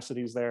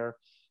capacities there.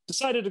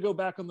 Decided to go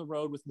back on the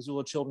road with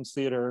Missoula Children's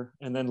Theater,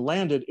 and then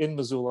landed in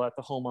Missoula at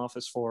the home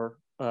office for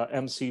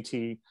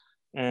MCT,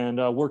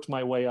 and worked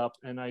my way up.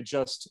 And I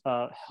just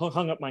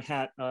hung up my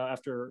hat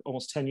after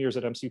almost 10 years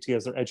at MCT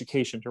as their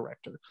education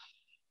director.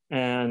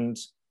 And,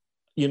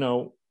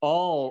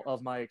 all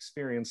of my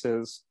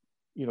experiences,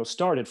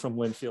 started from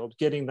Linfield.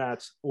 Getting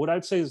that, what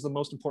I'd say is the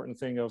most important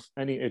thing of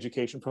any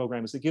education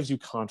program, is it gives you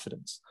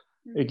confidence.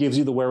 It gives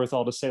you the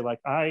wherewithal to say, like,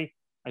 I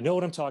know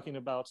what I'm talking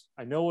about.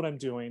 I know what I'm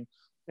doing.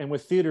 And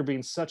with theater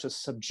being such a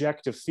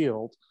subjective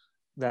field,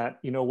 that,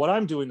 what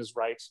I'm doing is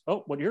right.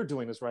 Oh, what you're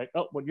doing is right.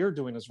 Oh, what you're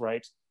doing is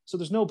right. So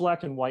there's no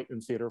black and white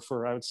in theater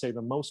for, I would say,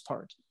 the most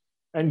part.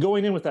 And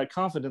going in with that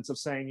confidence of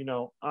saying,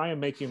 I am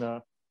making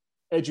a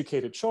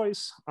educated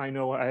choice. I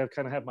know I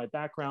have my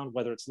background,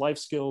 whether it's life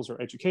skills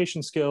or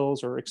education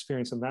skills or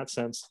experience in that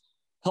sense,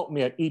 help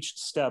me at each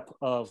step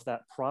of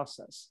that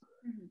process.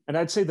 And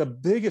I'd say the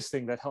biggest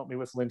thing that helped me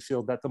with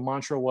Linfield, that the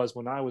mantra was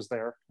when I was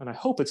there, and I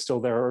hope it's still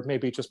there, or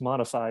maybe just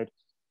modified,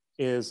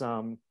 is,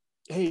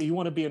 hey, you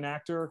want to be an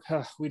actor?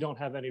 We don't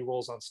have any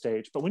roles on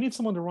stage, but we need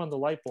someone to run the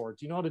light board.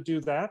 Do you know how to do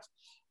that?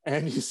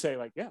 And you say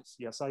like,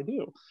 yes, I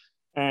do.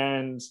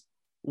 And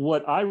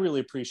what I really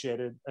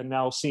appreciated, and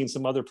now seeing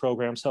some other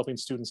programs helping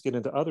students get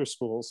into other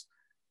schools,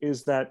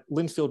 is that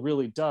Linfield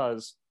really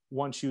does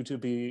want you to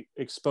be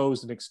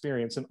exposed and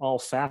experienced in all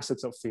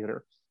facets of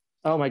theater.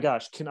 Oh my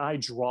gosh, can I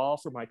draw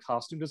for my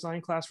costume design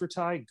class for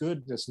Ty?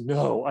 Goodness,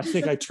 no. I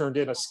think I turned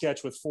in a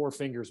sketch with 4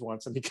 fingers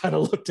once, and he kind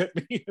of looked at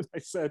me and I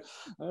said,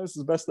 this is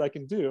the best I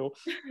can do.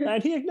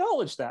 And he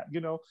acknowledged that,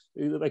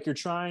 like, you're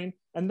trying.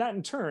 And that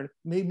in turn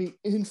made me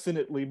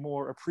infinitely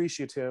more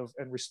appreciative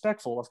and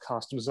respectful of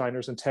costume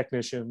designers and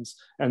technicians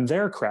and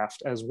their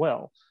craft as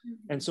well.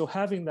 And so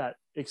having that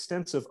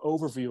extensive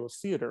overview of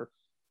theater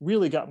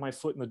really got my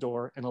foot in the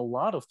door in a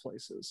lot of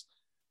places.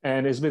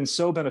 And has been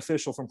so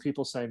beneficial from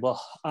people saying, well,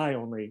 I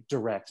only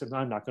direct and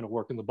I'm not going to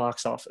work in the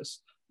box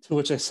office. To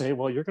which I say,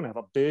 well, you're going to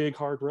have a big,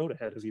 hard road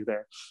ahead of you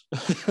there.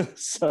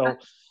 So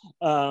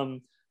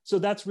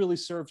that's really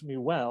served me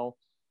well.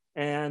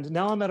 And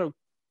now I'm at a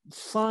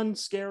fun,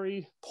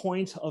 scary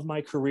point of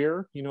my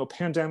career.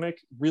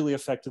 Pandemic really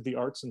affected the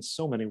arts in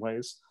so many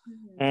ways.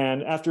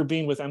 And after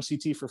being with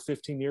MCT for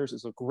 15 years,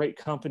 it's a great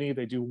company.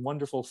 They do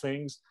wonderful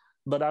things.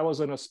 But I was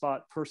in a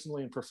spot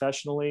personally and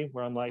professionally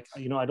where I'm like,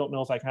 I don't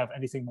know if I can have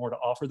anything more to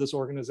offer this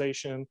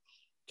organization,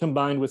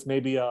 combined with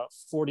maybe a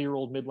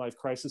 40-year-old midlife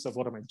crisis of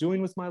what am I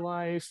doing with my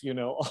life,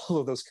 all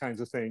of those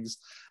kinds of things.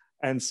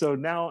 And so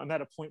now I'm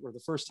at a point where the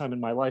first time in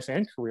my life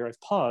and career,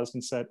 I've paused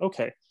and said,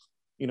 okay,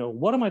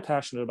 what am I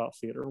passionate about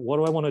theater? What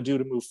do I want to do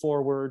to move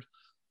forward?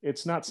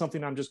 It's not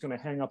something I'm just going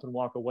to hang up and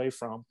walk away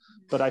from,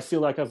 but I feel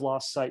like I've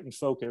lost sight and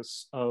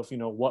focus of,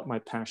 what my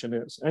passion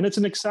is. And it's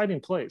an exciting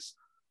place.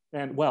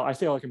 And well, I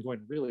feel like I'm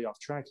going really off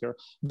track here,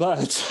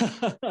 but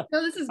no,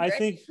 this is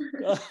great.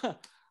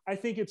 I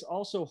think it's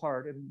also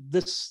hard, and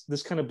this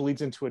kind of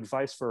bleeds into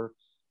advice for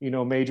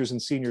majors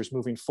and seniors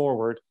moving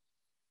forward.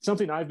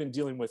 Something I've been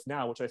dealing with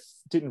now, which I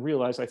didn't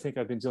realize I think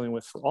I've been dealing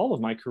with for all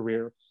of my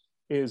career,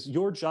 is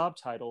your job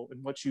title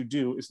and what you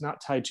do is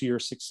not tied to your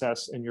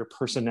success and your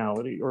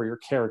personality or your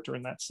character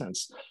in that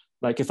sense.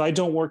 Like if I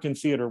don't work in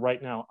theater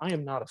right now, I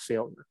am not a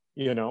failure.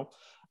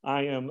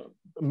 I am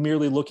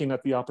merely looking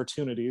at the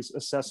opportunities,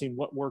 assessing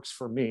what works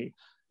for me,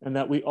 and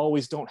that we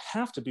always don't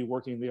have to be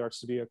working in the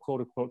arts to be a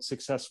quote unquote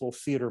successful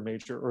theater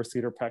major or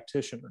theater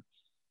practitioner.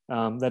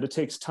 That it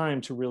takes time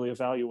to really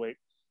evaluate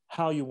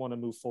how you want to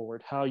move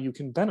forward, how you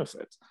can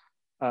benefit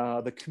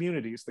the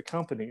communities, the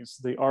companies,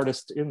 the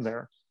artists in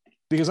there.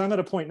 Because I'm at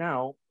a point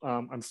now,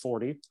 I'm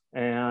 40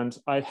 and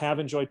I have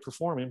enjoyed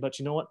performing, but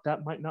you know what?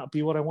 That might not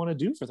be what I want to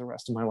do for the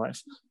rest of my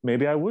life.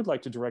 Maybe I would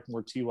like to direct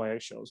more TYA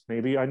shows.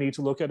 Maybe I need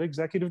to look at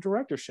executive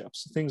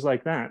directorships, things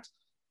like that.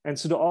 And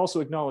so to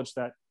also acknowledge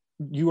that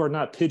you are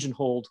not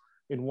pigeonholed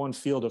in one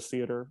field of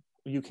theater,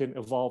 you can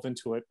evolve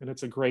into it. And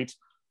it's a great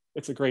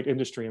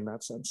industry in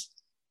that sense.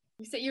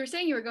 You were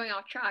saying you were going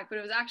off track, but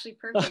it was actually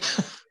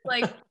perfect.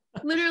 Like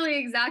literally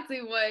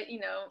exactly what,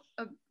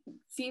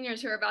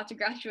 seniors who are about to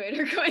graduate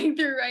are going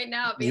through right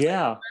now. Like, what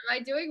am I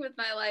doing with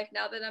my life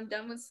now that I'm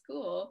done with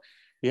school?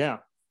 Yeah.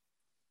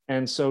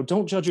 And so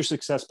don't judge your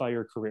success by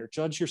your career.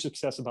 Judge your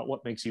success about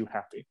what makes you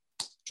happy.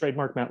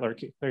 Trademark Matt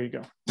Larkey. There you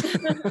go.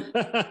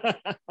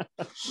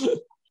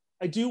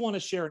 I do want to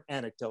share an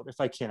anecdote if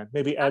I can,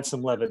 maybe add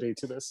some levity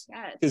to this.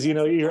 Because,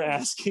 you're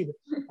asking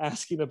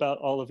about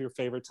all of your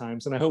favorite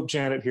times. And I hope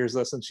Janet hears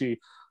this and she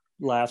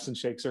laughs and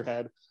shakes her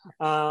head.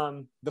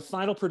 The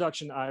final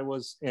production I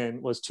was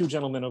in was Two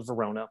Gentlemen of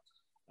Verona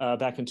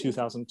back in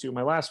 2002,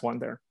 my last one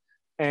there.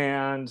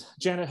 And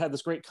Janet had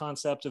this great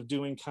concept of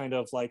doing kind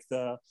of like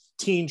the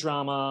teen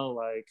drama,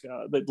 like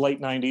the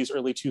late 90s,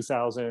 early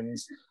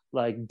 2000s,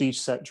 like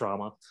beach set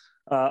drama.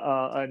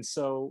 And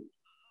so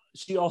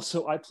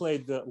I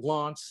played the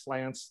Lance,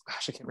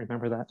 gosh, I can't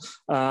remember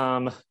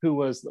that, who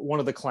was one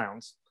of the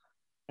clowns.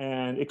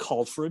 And it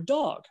called for a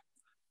dog.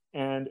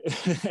 And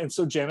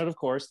so Janet, of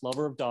course,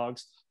 lover of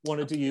dogs,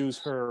 wanted to use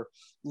her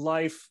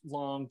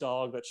lifelong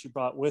dog that she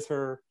brought with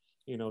her,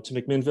 to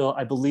McMinnville.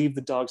 I believe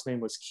the dog's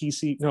name was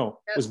Kesey. No,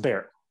 it was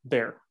Bear.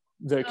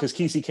 Because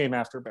Kesey came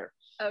after Bear.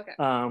 Okay.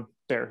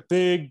 Bear,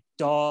 big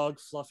dog,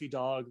 fluffy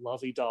dog,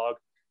 lovey dog,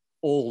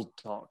 old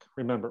dog.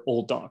 Remember,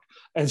 old dog.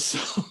 And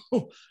so,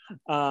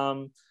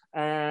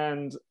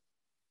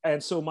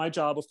 and so my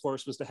job, of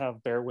course, was to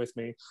have Bear with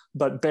me,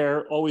 but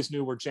Bear always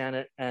knew where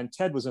Janet and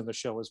Ted was in the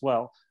show as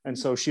well. And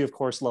so she, of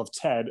course, loved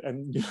Ted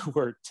and knew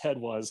where Ted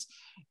was.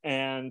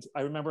 And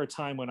I remember a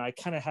time when I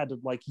kind of had to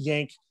like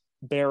yank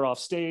Bear off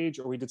stage,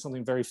 or we did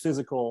something very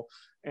physical,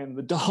 and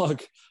the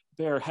dog,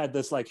 Bear, had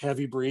this like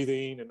heavy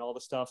breathing and all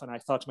the stuff. And I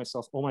thought to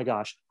myself, oh my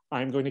gosh,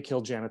 I'm going to kill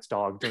Janet's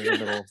dog during the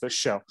middle of this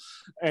show.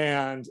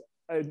 And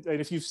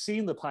if you've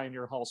seen the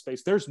Pioneer Hall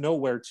space, there's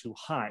nowhere to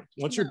hide.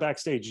 Once you're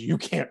backstage, you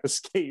can't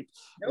escape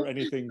or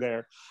anything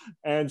there.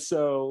 And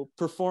so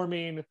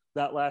performing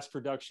that last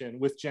production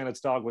with Janet's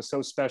dog was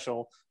so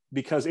special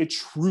because it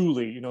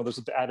truly, you know, there's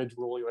the adage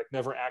rule, you like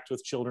never act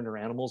with children or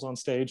animals on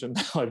stage. And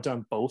now I've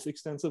done both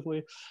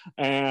extensively.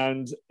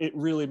 And it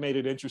really made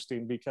it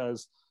interesting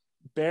because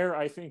Bear,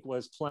 I think,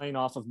 was playing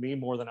off of me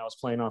more than I was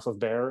playing off of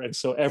Bear. And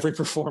so every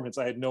performance,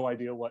 I had no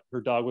idea what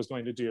her dog was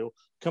going to do,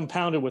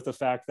 compounded with the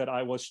fact that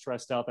I was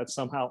stressed out that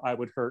somehow I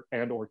would hurt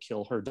and or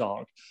kill her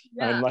dog.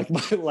 Yeah. And like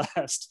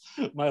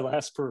my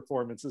last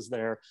performance is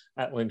there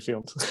at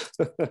Linfield.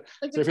 So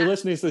if you're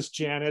listening to this,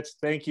 Janet,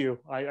 thank you.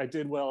 I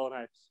did well, and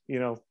I, you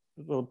know,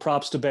 little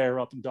props to Bear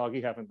up in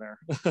doggy heaven there.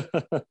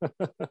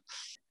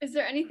 Is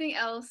there anything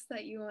else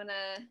that you want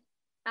to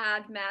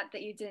add, Matt,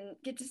 that you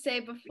didn't get to say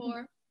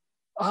before?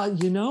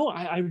 You know,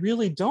 I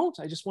really don't.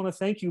 I just want to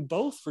thank you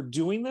both for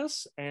doing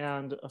this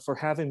and for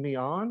having me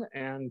on.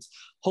 And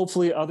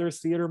hopefully other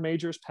theater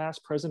majors,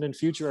 past, present, and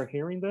future, are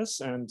hearing this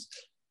and,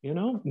 you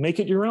know, make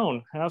it your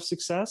own. Have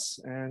success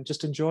and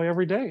just enjoy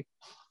every day.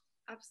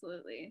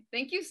 Absolutely.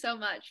 Thank you so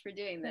much for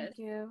doing this.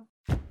 Thank you.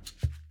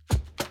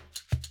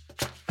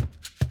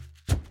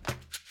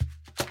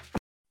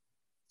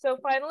 So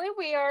finally,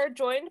 we are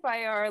joined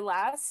by our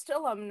last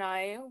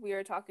alumni. We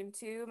are talking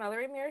to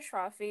Mallory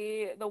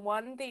Mierashrafi, the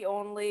one, the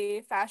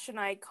only, fashion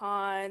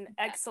icon,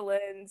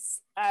 excellence.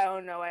 I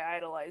don't know, I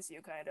idolize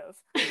you, kind of.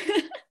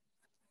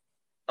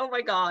 Oh my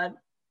God.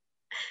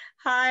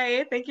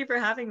 Hi, thank you for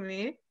having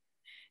me.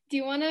 Do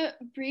you want to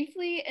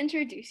briefly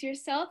introduce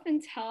yourself and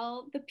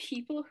tell the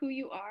people who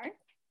you are?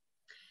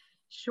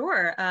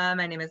 Sure.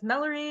 My name is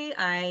Mallory.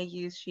 I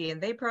use she and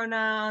they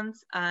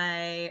pronouns.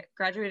 I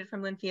graduated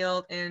from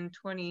Linfield in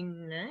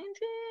 2019,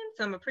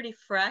 so I'm a pretty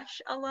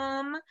fresh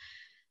alum.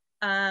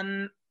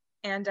 And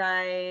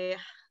I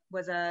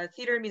was a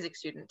theater and music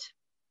student.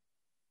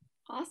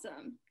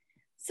 Awesome.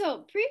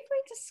 So briefly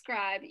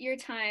describe your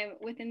time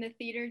within the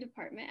theater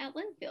department at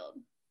Linfield.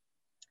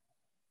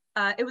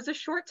 It was a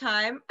short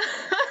time.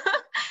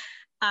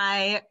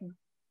 I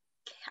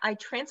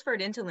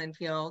transferred into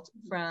Linfield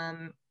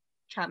from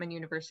Chapman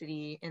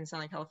University in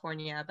Southern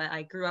California, but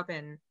I grew up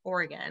in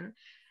Oregon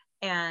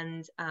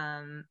and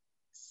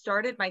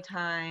started my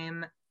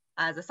time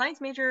as a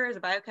science major, as a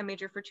biochem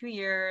major for 2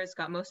 years,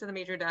 got most of the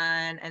major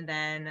done, and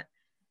then,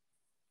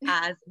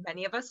 as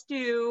many of us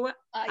do,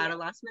 had a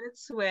last minute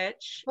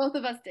switch. Both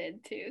of us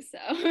did too,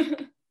 so.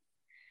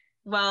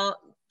 Well,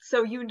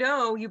 so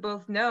you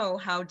both know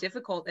how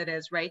difficult it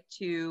is, right,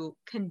 to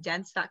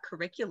condense that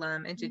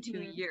curriculum into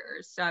 2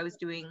 years. So I was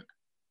doing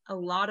a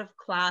lot of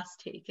class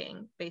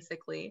taking,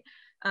 basically,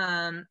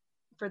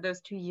 for those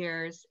 2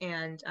 years,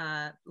 and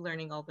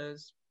learning all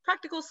those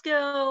practical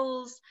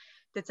skills,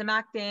 did some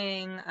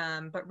acting,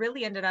 but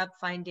really ended up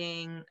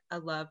finding a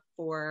love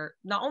for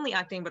not only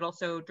acting, but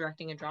also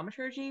directing and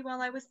dramaturgy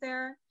while I was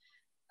there.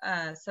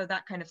 So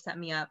that kind of set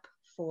me up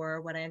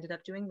for what I ended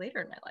up doing later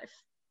in my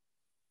life.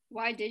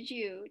 Why did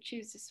you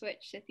choose to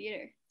switch to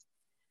theater?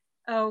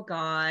 Oh,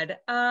 God.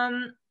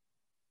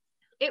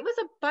 It was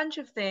a bunch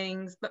of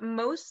things, but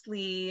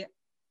mostly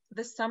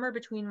the summer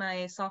between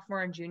my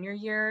sophomore and junior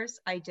years,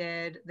 I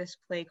did this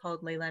play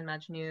called Layla and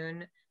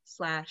Majnun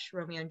 /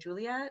 Romeo and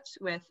Juliet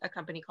with a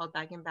company called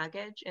Bag and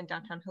Baggage in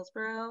downtown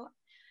Hillsborough.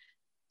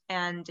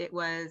 And it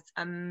was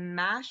a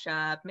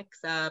mashup,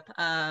 mix-up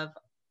of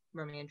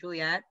Romeo and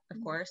Juliet,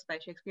 of course, by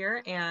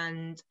Shakespeare,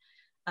 and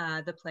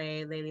the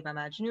play Layli va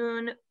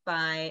Majnun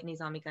by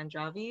Nizami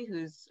Ganjavi,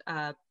 who's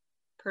a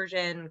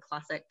Persian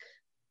classic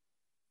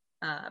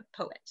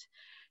poet.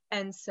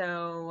 And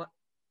so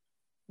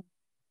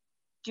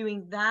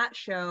doing that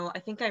show, I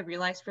think I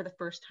realized for the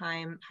first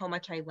time how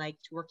much I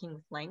liked working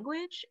with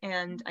language.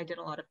 And I did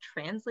a lot of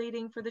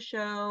translating for the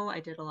show.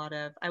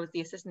 I was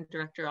the assistant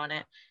director on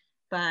it,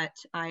 but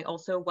I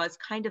also was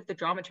kind of the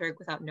dramaturg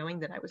without knowing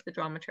that I was the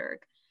dramaturg,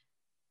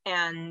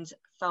 and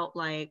felt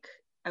like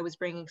I was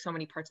bringing so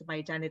many parts of my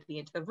identity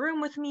into the room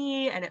with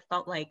me. And it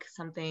felt like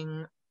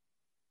something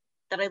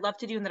that I loved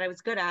to do and that I was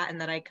good at and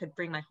that I could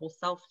bring my whole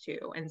self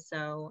to. And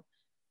so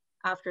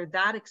after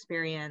that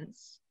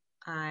experience,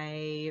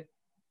 I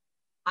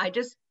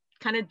just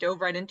kind of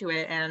dove right into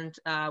it and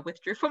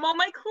withdrew from all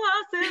my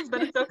classes,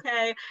 but it's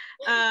okay.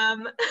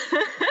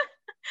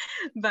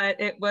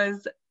 But it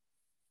was,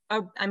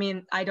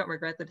 I don't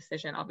regret the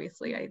decision,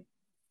 obviously.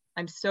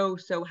 I'm so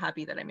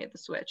happy that I made the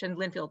switch, and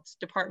Linfield's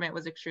department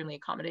was extremely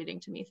accommodating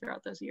to me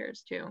throughout those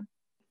years too.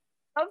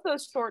 Of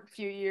those short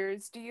few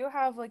years, do you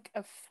have like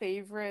a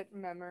favorite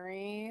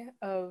memory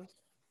of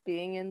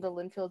being in the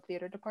Linfield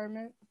Theater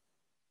Department?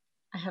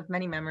 I have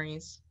many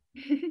memories.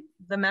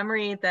 The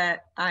memory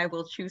that I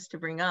will choose to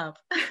bring up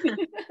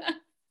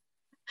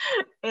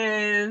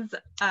is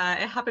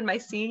it happened my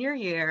senior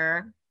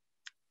year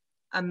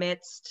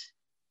amidst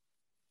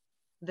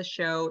the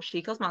show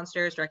She Kills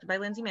Monsters, directed by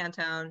Lindsay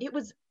Mantone. It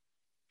was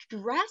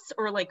dress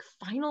or like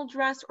final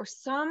dress or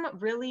some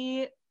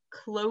really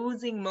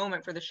closing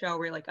moment for the show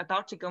where you're like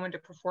about to go into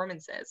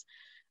performances.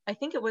 I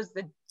think it was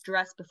the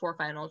dress before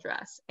final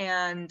dress.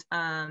 And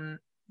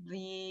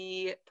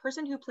the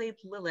person who played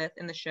Lilith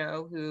in the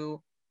show,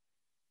 who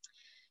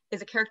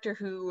is a character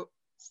who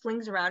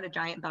slings around a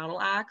giant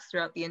battle axe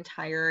throughout the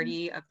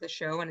entirety of the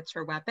show, and it's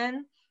her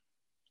weapon.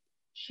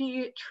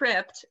 she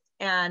tripped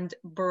and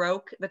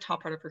broke the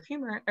top part of her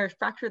humerus, or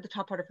fractured the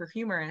top part of her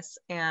humerus,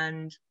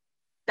 and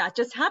that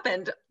just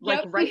happened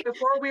like right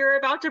before we were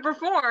about to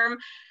perform.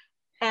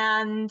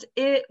 And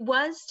it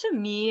was, to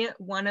me,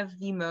 one of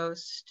the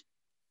most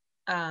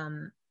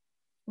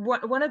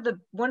one of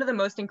the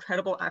most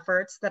incredible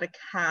efforts that a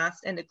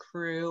cast and a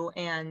crew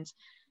and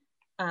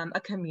a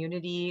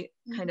community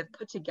kind of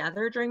put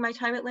together during my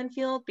time at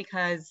Linfield.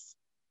 Because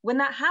when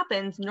that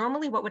happens,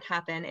 normally what would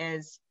happen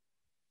is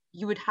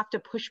you would have to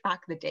push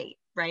back the date,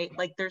 right?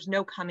 Like there's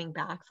no coming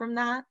back from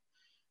that.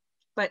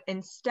 But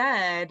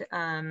instead,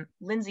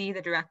 Lindsay,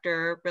 the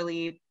director,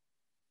 really,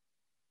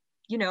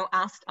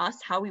 asked us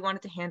how we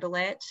wanted to handle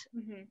it,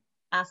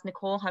 asked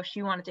Nicole how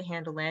she wanted to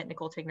handle it,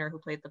 Nicole Tigner, who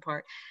played the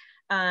part.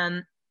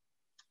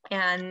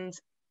 And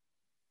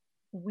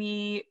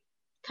we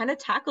kind of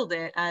tackled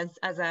it as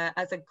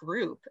a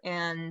group.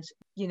 And,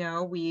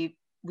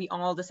 we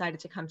all decided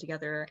to come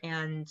together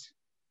and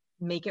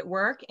make it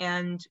work.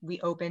 And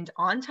we opened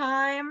on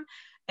time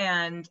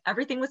and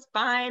everything was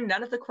fine.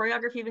 None of the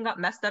choreography even got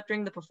messed up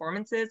during the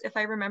performances, if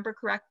I remember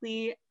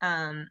correctly.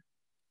 And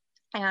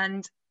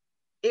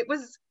it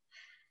was,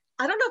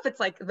 I don't know if it's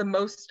like the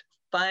most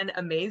fun,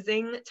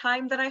 amazing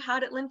time that I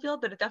had at Linfield,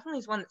 but it definitely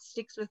is one that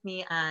sticks with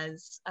me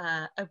as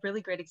a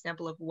really great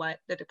example of what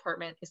the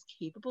department is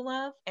capable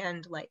of,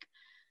 and like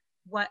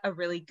what a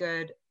really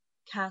good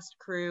cast,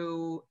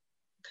 crew,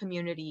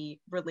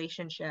 community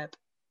relationship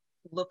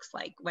looks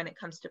like when it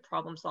comes to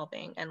problem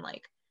solving and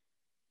like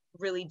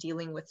really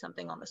dealing with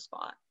something on the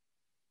spot.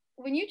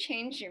 When you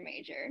changed your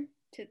major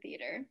to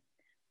theater,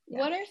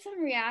 what are some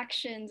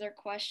reactions or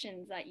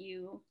questions that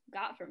you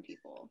got from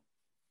people?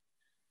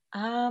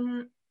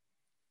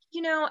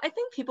 I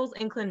think people's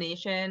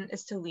inclination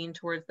is to lean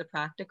towards the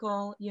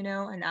practical,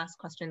 and ask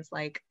questions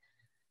like,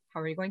 how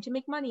are you going to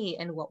make money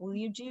and what will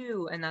you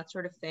do, and that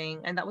sort of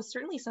thing. And that was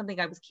certainly something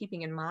I was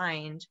keeping in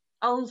mind.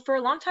 For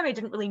a long time, I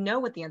didn't really know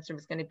what the answer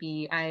was going to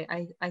be.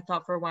 I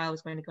thought for a while I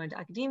was going to go into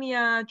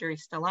academia,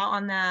 jury's still out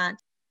on that.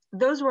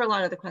 Those were a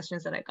lot of the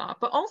questions that I got.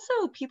 But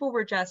also people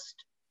were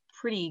just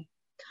pretty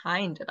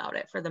kind about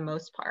it for the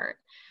most part.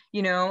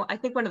 I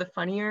think one of the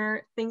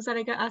funnier things that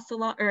I get asked a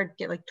lot, or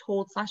get like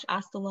told /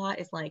 asked a lot,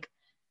 is like,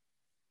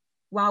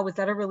 wow, was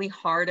that a really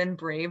hard and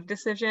brave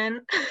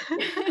decision?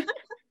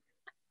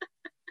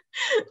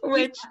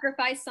 Which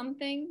sacrifice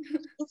something.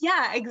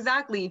 Yeah,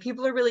 exactly.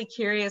 People are really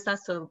curious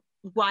as to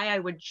why I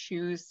would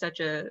choose such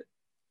a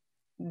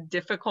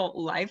difficult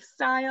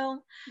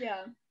lifestyle.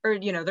 Yeah. Or,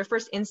 their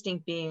first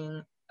instinct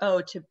being,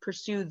 oh, to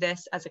pursue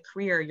this as a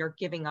career, you're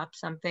giving up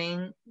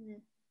something.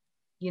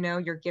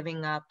 You're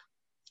giving up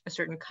a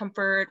certain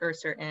comfort or a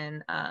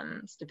certain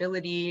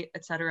stability,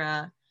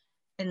 etc.,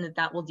 and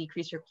that will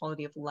decrease your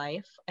quality of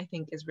life, I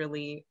think is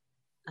really,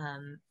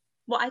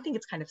 I think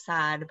it's kind of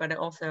sad, but it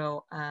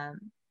also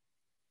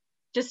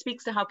just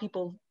speaks to how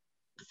people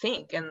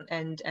think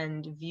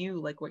and view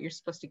like what you're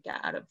supposed to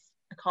get out of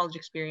a college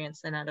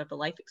experience and out of a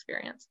life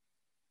experience.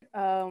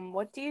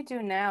 What do you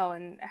do now,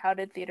 and how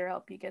did theater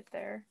help you get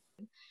there?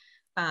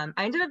 I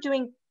ended up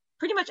doing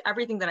pretty much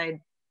everything that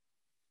I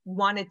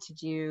wanted to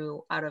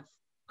do out of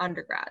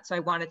undergrad. So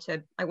I wanted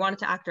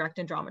to act, direct,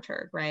 and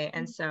dramaturg, right?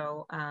 And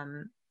so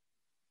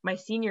my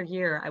senior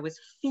year, I was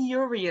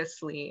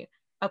furiously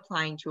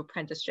applying to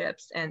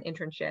apprenticeships and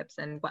internships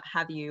and what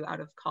have you out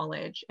of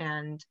college.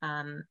 And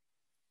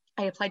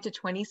I applied to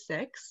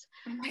 26,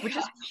 which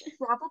is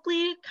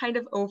probably kind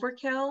of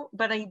overkill,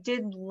 but I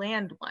did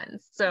land one.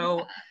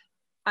 So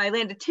I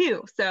landed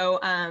 2. So,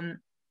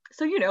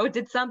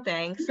 did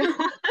something. So,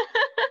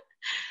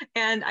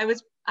 and I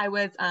was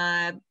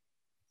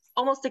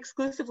almost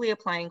exclusively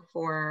applying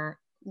for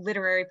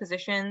literary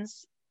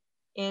positions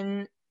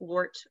in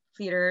LORT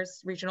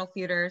theaters, regional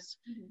theaters,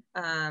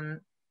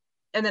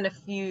 and then a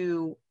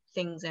few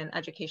things in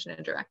education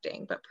and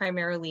directing, but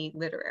primarily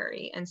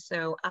literary. And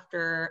so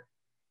after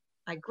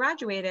I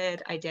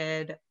graduated, I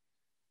did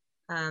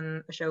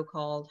a show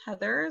called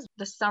Heathers.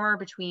 The summer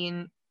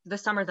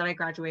that I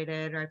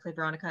graduated, or I played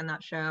Veronica in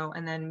that show,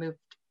 and then moved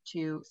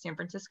to San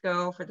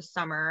Francisco for the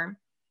summer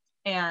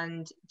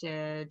and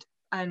did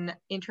an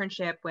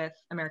internship with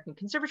American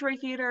Conservatory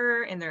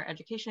Theater in their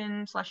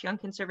education / young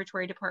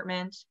conservatory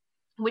department,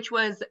 which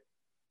was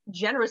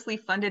generously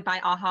funded by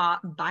AHA,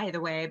 by the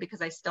way,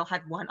 because I still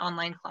had one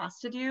online class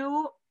to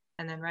do.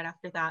 And then right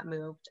after that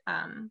moved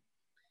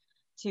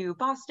to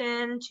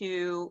Boston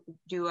to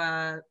do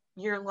a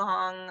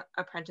year-long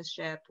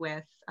apprenticeship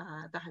with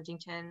the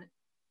Huntington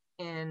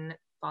in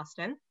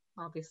Boston,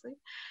 obviously.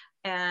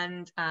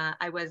 And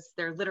I was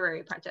their literary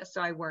apprentice.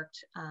 So I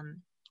worked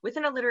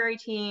within a literary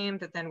team,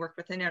 but then worked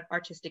within an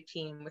artistic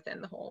team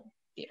within the whole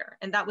theater.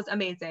 And that was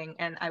amazing.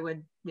 And I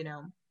would,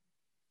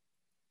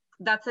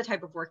 that's the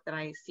type of work that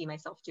I see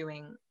myself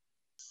doing.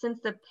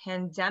 Since the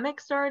pandemic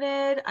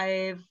started,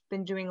 I've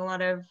been doing a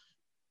lot of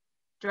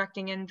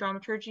directing and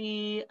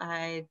dramaturgy.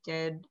 I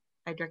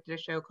directed a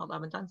show called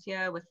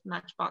Abundancia with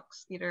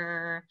Matchbox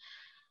Theater,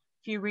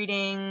 a few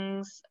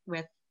readings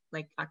with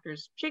like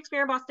Actors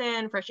Shakespeare in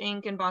Boston, Fresh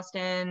Ink in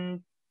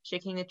Boston,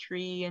 Shaking the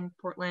Tree in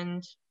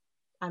Portland,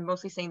 I'm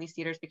mostly saying these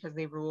theaters because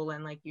they rule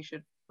and like you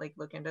should like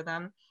look into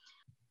them.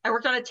 I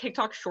worked on a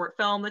TikTok short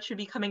film that should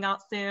be coming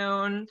out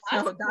soon.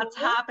 So that's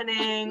cool.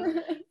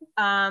 happening.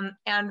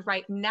 And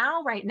right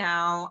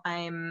now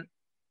I'm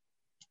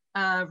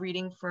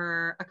reading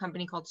for a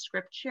company called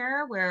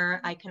Scriptshare, where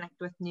I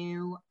connect with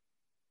new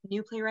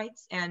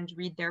playwrights and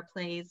read their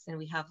plays, and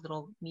we have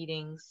little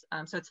meetings.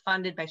 So it's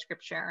funded by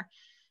Scriptshare,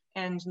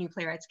 and new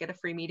playwrights get a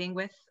free meeting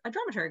with a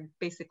dramaturg,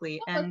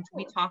 basically, and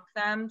we talk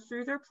them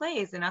through their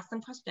plays and ask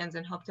them questions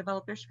and help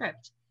develop their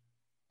script.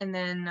 And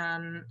then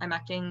I'm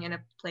acting in a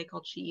play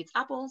called She Eats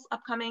Apples,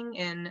 upcoming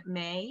in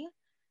May.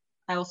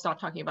 I will stop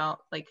talking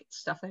about like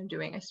stuff that I'm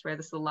doing. I swear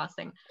this is the last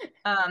thing.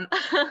 I'm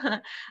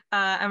a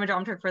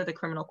dramaturg for the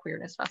Criminal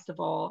Queerness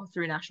Festival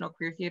through National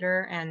Queer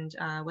Theater. And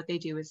what they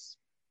do is,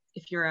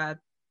 if you're a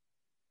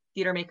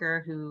theater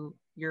maker who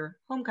your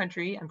home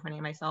country, I'm pointing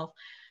at myself,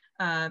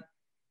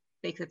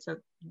 makes it so,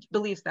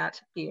 believes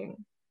that being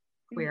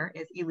queer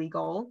is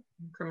illegal,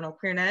 criminal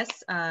queerness,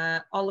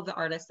 all of the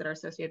artists that are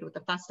associated with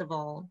the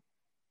festival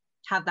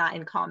have that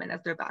in common as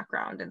their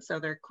background. And so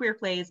they're queer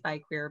plays by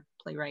queer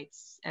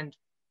playwrights and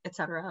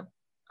etc.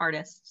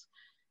 artists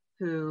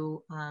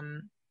who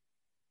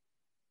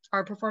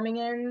are performing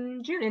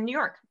in June in New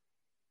York.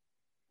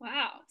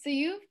 Wow. So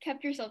you've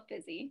kept yourself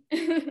busy.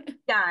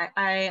 Yeah,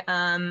 I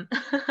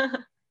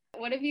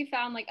What have you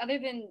found, like, other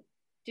than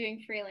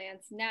doing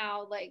freelance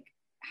now, like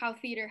how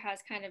theater has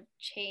kind of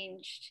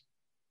changed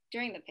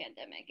during the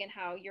pandemic and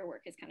how your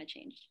work has kind of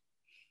changed?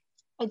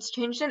 It's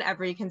changed in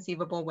every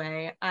conceivable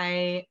way.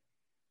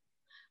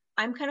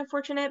 I'm kind of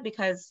fortunate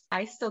because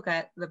I still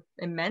get the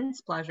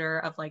immense pleasure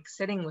of like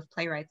sitting with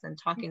playwrights and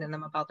talking to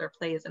them about their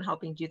plays and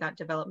helping do that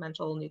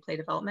developmental new play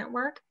development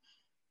work,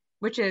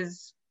 which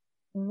is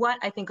what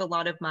I think a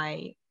lot of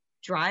my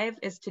drive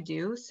is to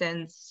do,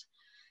 since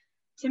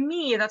to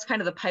me, that's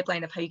kind of the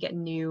pipeline of how you get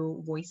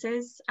new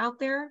voices out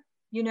there,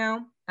 you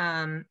know,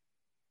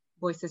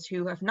 voices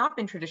who have not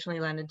been traditionally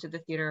lent into the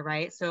theater,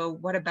 right? So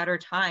what a better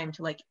time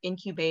to like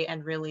incubate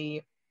and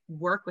really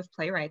work with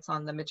playwrights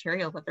on the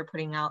material that they're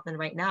putting out than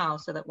right now,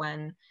 so that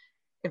when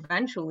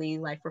eventually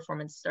live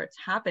performance starts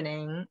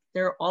happening,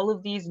 there are all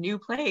of these new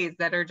plays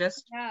that are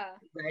just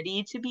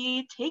ready to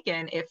be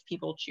taken if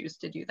people choose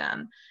to do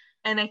them.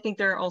 And I think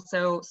there are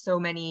also so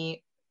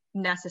many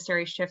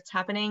necessary shifts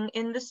happening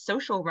in the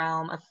social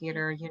realm of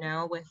theater, you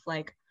know, with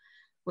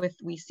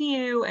We See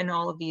You and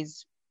all of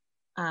these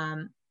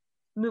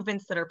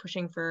movements that are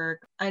pushing for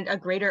a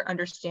greater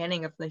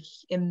understanding of the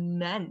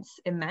immense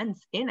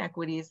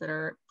inequities that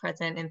are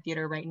present in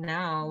theater right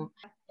now.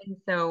 And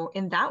so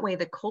in that way,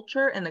 the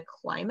culture and the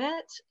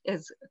climate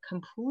is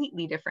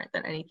completely different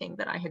than anything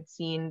that I had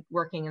seen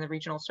working in the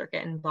regional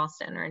circuit in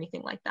Boston or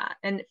anything like that.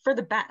 And for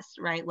the best,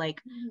 right? Like,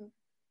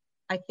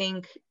 I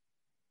think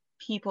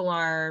people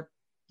are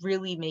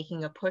really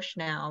making a push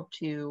now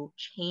to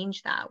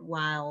change that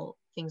while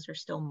things are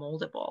still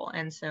moldable.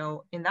 And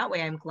so in that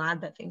way, I'm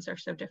glad that things are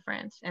so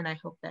different. And I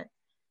hope that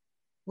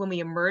when we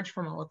emerge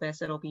from all of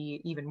this, it'll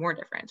be even more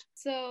different.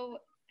 So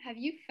have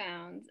you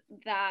found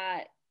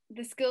that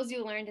the skills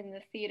you learned in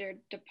the theater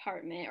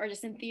department or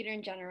just in theater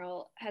in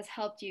general has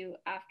helped you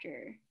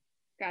after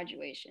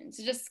graduation?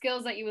 So just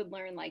skills that you would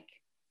learn like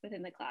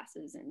within the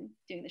classes and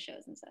doing the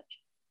shows and such.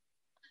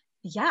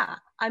 Yeah,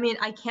 I mean,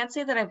 I can't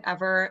say that I've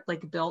ever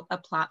like built a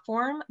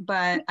platform,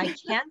 but I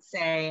can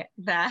say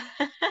that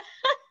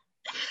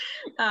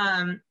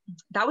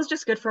that was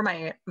just good for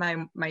my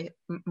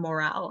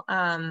morale.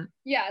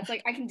 Yeah, it's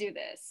like I can do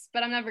this,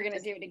 but I'm never gonna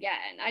do it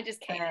again. I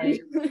just can't.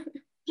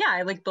 Yeah,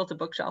 I like built a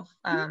bookshelf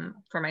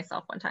for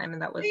myself one time,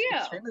 and that was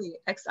extremely,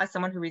 as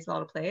someone who reads a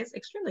lot of plays,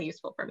 extremely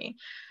useful for me.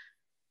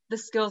 The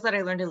skills that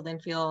I learned at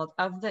Linfield,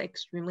 of the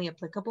extremely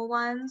applicable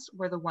ones,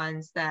 were the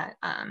ones that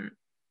I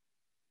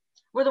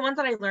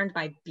learned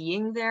by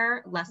being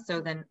there, less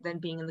so than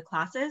being in the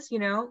classes. You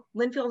know,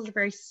 Linfield is a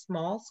very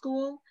small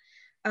school,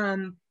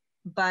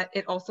 but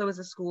it also is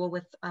a school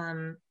with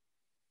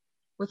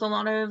a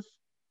lot of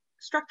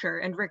structure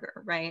and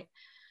rigor, right?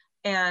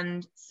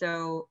 And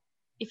so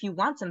if you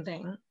want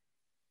something,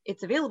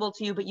 it's available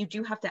to you, but you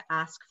do have to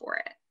ask for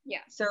it.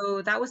 Yeah.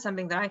 So that was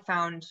something that I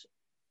found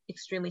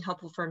extremely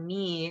helpful for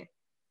me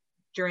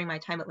during my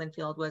time at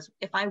Linfield. Was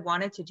if I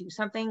wanted to do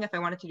something, if I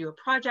wanted to do a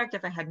project,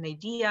 if I had an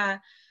idea,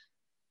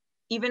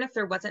 even if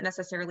there wasn't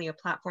necessarily a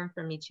platform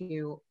for me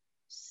to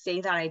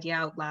say that idea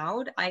out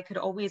loud, I could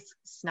always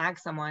snag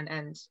someone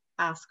and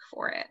ask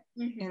for it.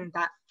 And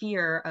that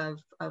fear of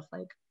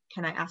like,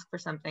 can I ask for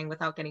something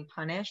without getting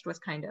punished was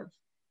kind of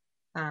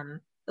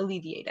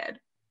alleviated.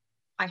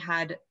 I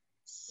had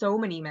so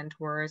many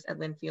mentors at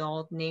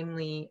Linfield,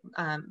 namely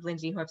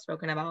Lindsay, who I've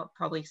spoken about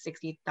probably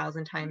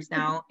 60,000 times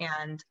now,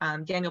 and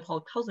Daniel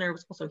Paul Pilsner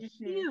was also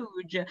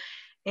huge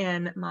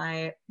in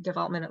my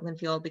development at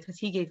Linfield because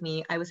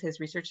I was his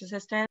research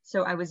assistant.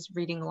 So I was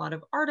reading a lot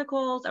of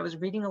articles, I was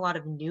reading a lot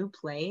of new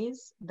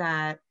plays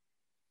that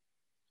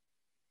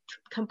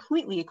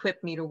completely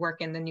equipped me to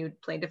work in the new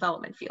play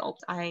development field.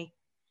 I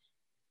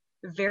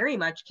very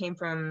much came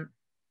from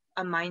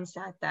a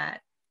mindset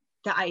that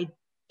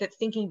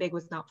thinking big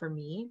was not for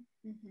me.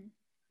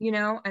 you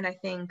know, and I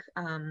think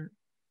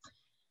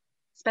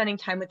spending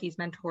time with these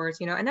mentors,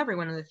 you know, and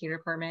everyone in the theater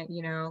department,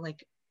 you know,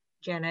 like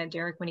Janet,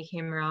 Derek, when he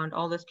came around,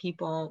 all those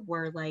people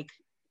were like,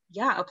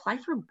 yeah, apply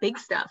for big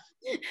stuff,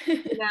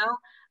 you know,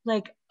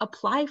 like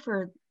apply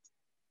for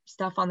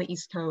stuff on the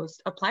East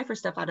Coast, apply for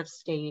stuff out of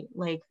state,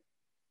 like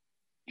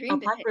Dream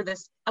apply big.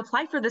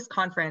 for this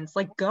conference,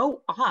 like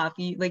go off,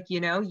 you like,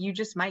 you know, you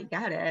just might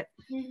get it.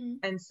 Mhm.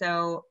 And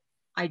so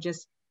I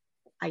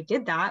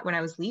did that when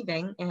I was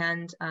leaving,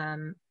 and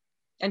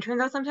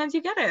turns out sometimes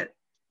you get it.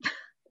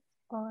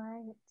 All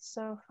right.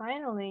 So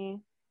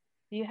finally,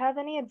 do you have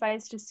any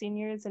advice to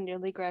seniors and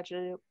newly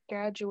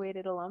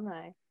graduated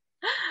alumni?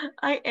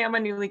 I am a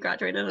newly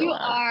graduated You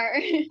alum. are.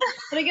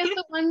 But I guess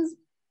the ones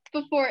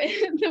before,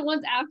 the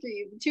ones after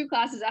you, the 2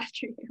 classes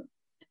after you.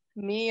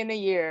 Me in a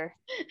year.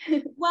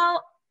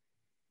 Well,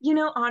 you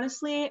know,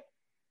 honestly,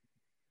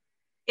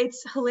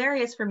 it's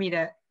hilarious for me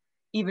to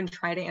even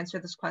try to answer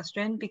this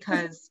question,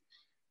 because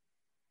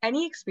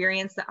any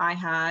experience that I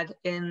had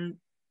in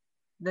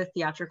the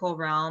theatrical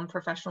realm,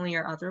 professionally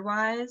or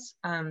otherwise,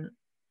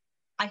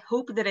 I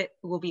hope that it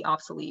will be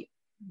obsolete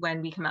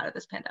when we come out of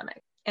this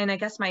pandemic. And I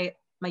guess my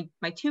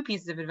 2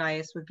 pieces of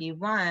advice would be,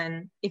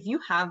 one, if you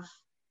have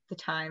the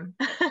time,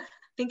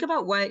 think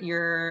about what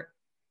your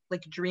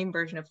like dream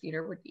version of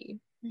theater would be.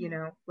 You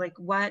know, like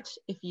what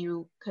if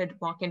you could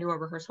walk into a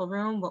rehearsal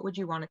room, what would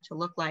you want it to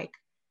look like?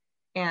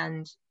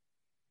 And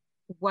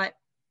what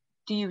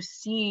do you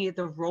see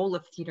the role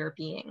of theater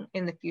being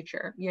in the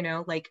future? You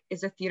know, like,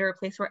 is a theater a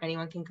place where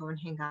anyone can go and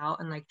hang out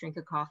and like drink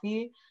a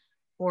coffee?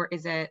 Or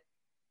is it,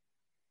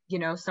 you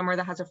know, somewhere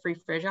that has a free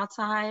fridge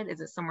outside?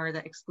 Is it somewhere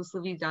that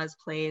exclusively does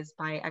plays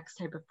by X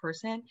type of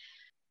person?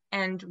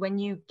 And when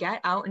you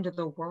get out into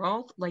the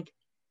world, like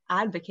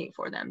advocate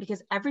for them,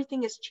 because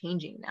everything is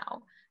changing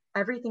now.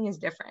 Everything is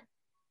different.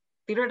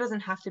 Theater doesn't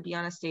have to be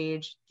on a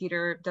stage.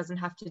 Theater doesn't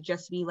have to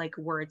just be like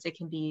words. It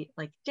can be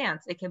like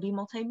dance. It can be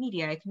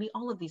multimedia. It can be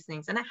all of these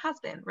things. And it has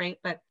been, right?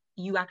 But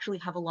you actually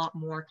have a lot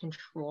more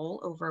control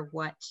over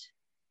what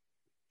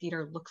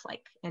theater looks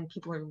like, and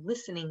people are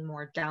listening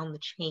more down the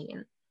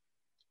chain.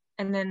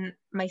 And then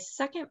my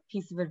second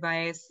piece of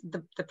advice,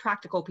 the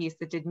practical piece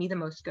that did me the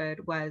most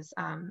good, was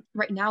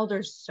right now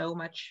there's so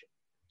much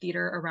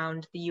theater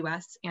around the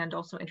US and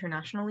also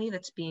internationally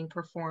that's being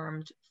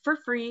performed for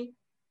free.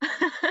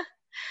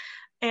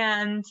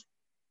 And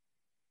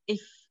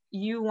if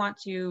you want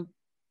to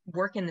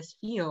work in this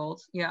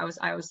field, you know,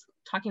 I was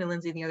talking to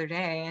Lindsay the other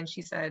day, and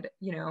she said,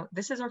 you know,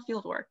 this is our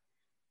field work.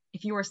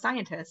 If you were a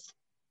scientist,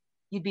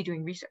 you'd be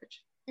doing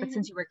research. But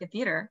since you work in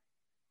theater,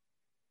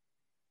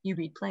 you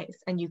read plays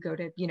and you go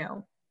to, you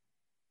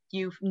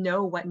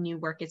know what new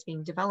work is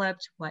being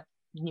developed, what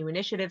new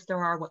initiatives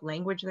there are, what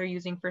language they're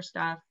using for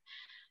stuff.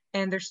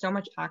 And there's so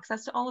much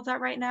access to all of that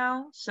right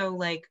now. So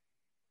like,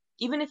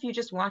 even if you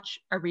just watch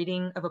a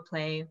reading of a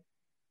play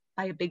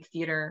by a big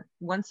theater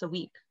once a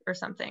week or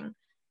something,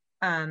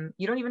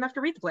 you don't even have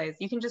to read the plays.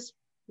 You can just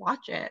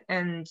watch it,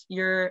 and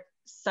you're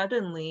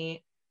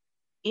suddenly,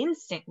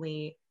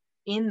 instantly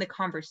in the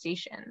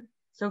conversation.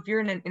 So if you're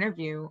in an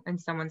interview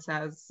and someone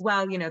says,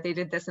 well, you know, they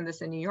did this and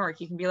this in New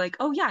York, you can be like,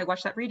 oh yeah, I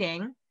watched that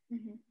reading.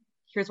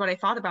 Here's what I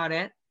thought about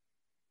it.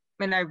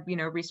 And I,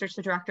 researched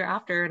the director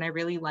after, and I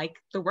really like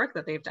the work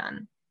that they've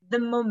done. The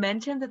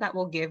momentum that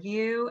will give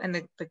you, and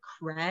the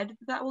cred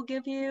that will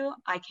give you,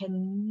 I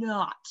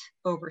cannot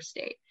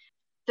overstate.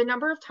 The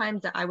number of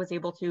times that I was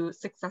able to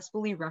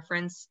successfully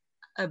reference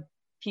a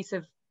piece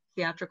of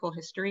theatrical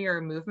history or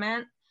a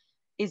movement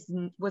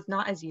was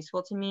not as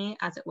useful to me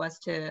as it was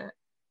to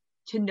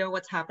know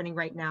what's happening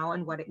right now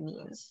and what it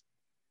means.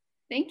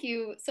 Thank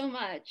you so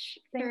much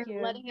for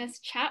letting us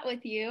chat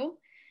with you.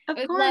 Of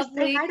course,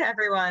 say hi to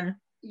everyone.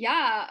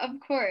 Yeah, of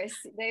course.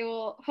 They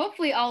will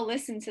hopefully all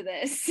listen to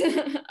this.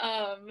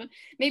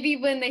 Maybe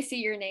when they see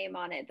your name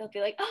on it, they'll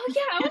be like, oh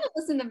yeah, I want to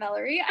listen to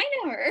Mallory. I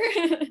know her.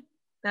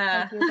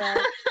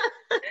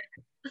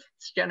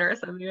 It's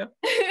generous of you.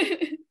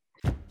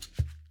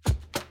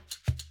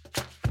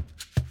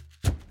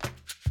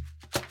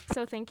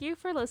 So thank you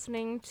for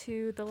listening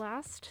to the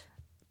last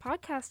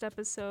podcast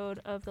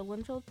episode of the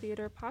Linfield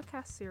Theater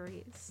podcast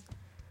series.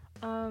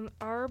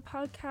 Our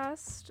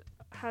podcast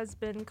has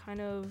been kind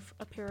of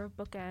a pair of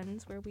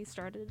bookends where we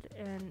started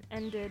and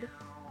ended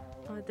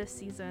this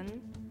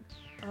season.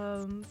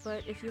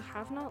 But if you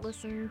have not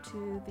listened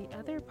to the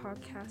other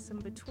podcasts in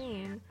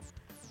between,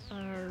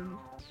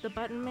 The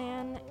Button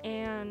Man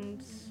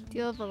and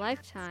Deal of a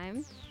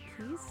Lifetime,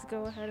 please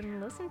go ahead and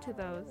listen to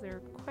those. They're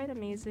quite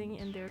amazing,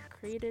 and they're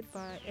created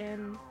by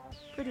and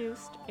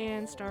produced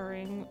and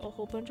starring a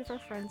whole bunch of our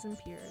friends and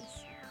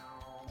peers.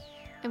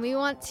 And we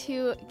want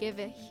to give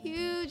a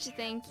huge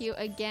thank you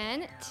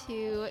again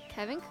to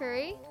Kevin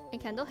Curry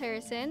and Kendall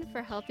Harrison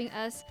for helping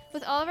us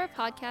with all of our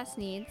podcast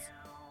needs,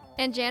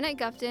 and Janet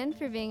Gupton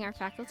for being our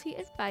faculty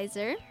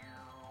advisor.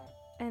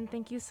 And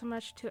thank you so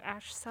much to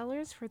Ash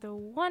Sellers for the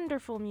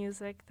wonderful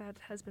music that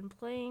has been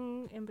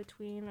playing in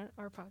between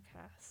our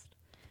podcast.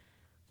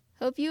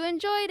 Hope you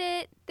enjoyed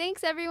it.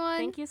 Thanks, everyone.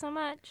 Thank you so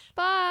much.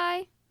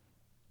 Bye.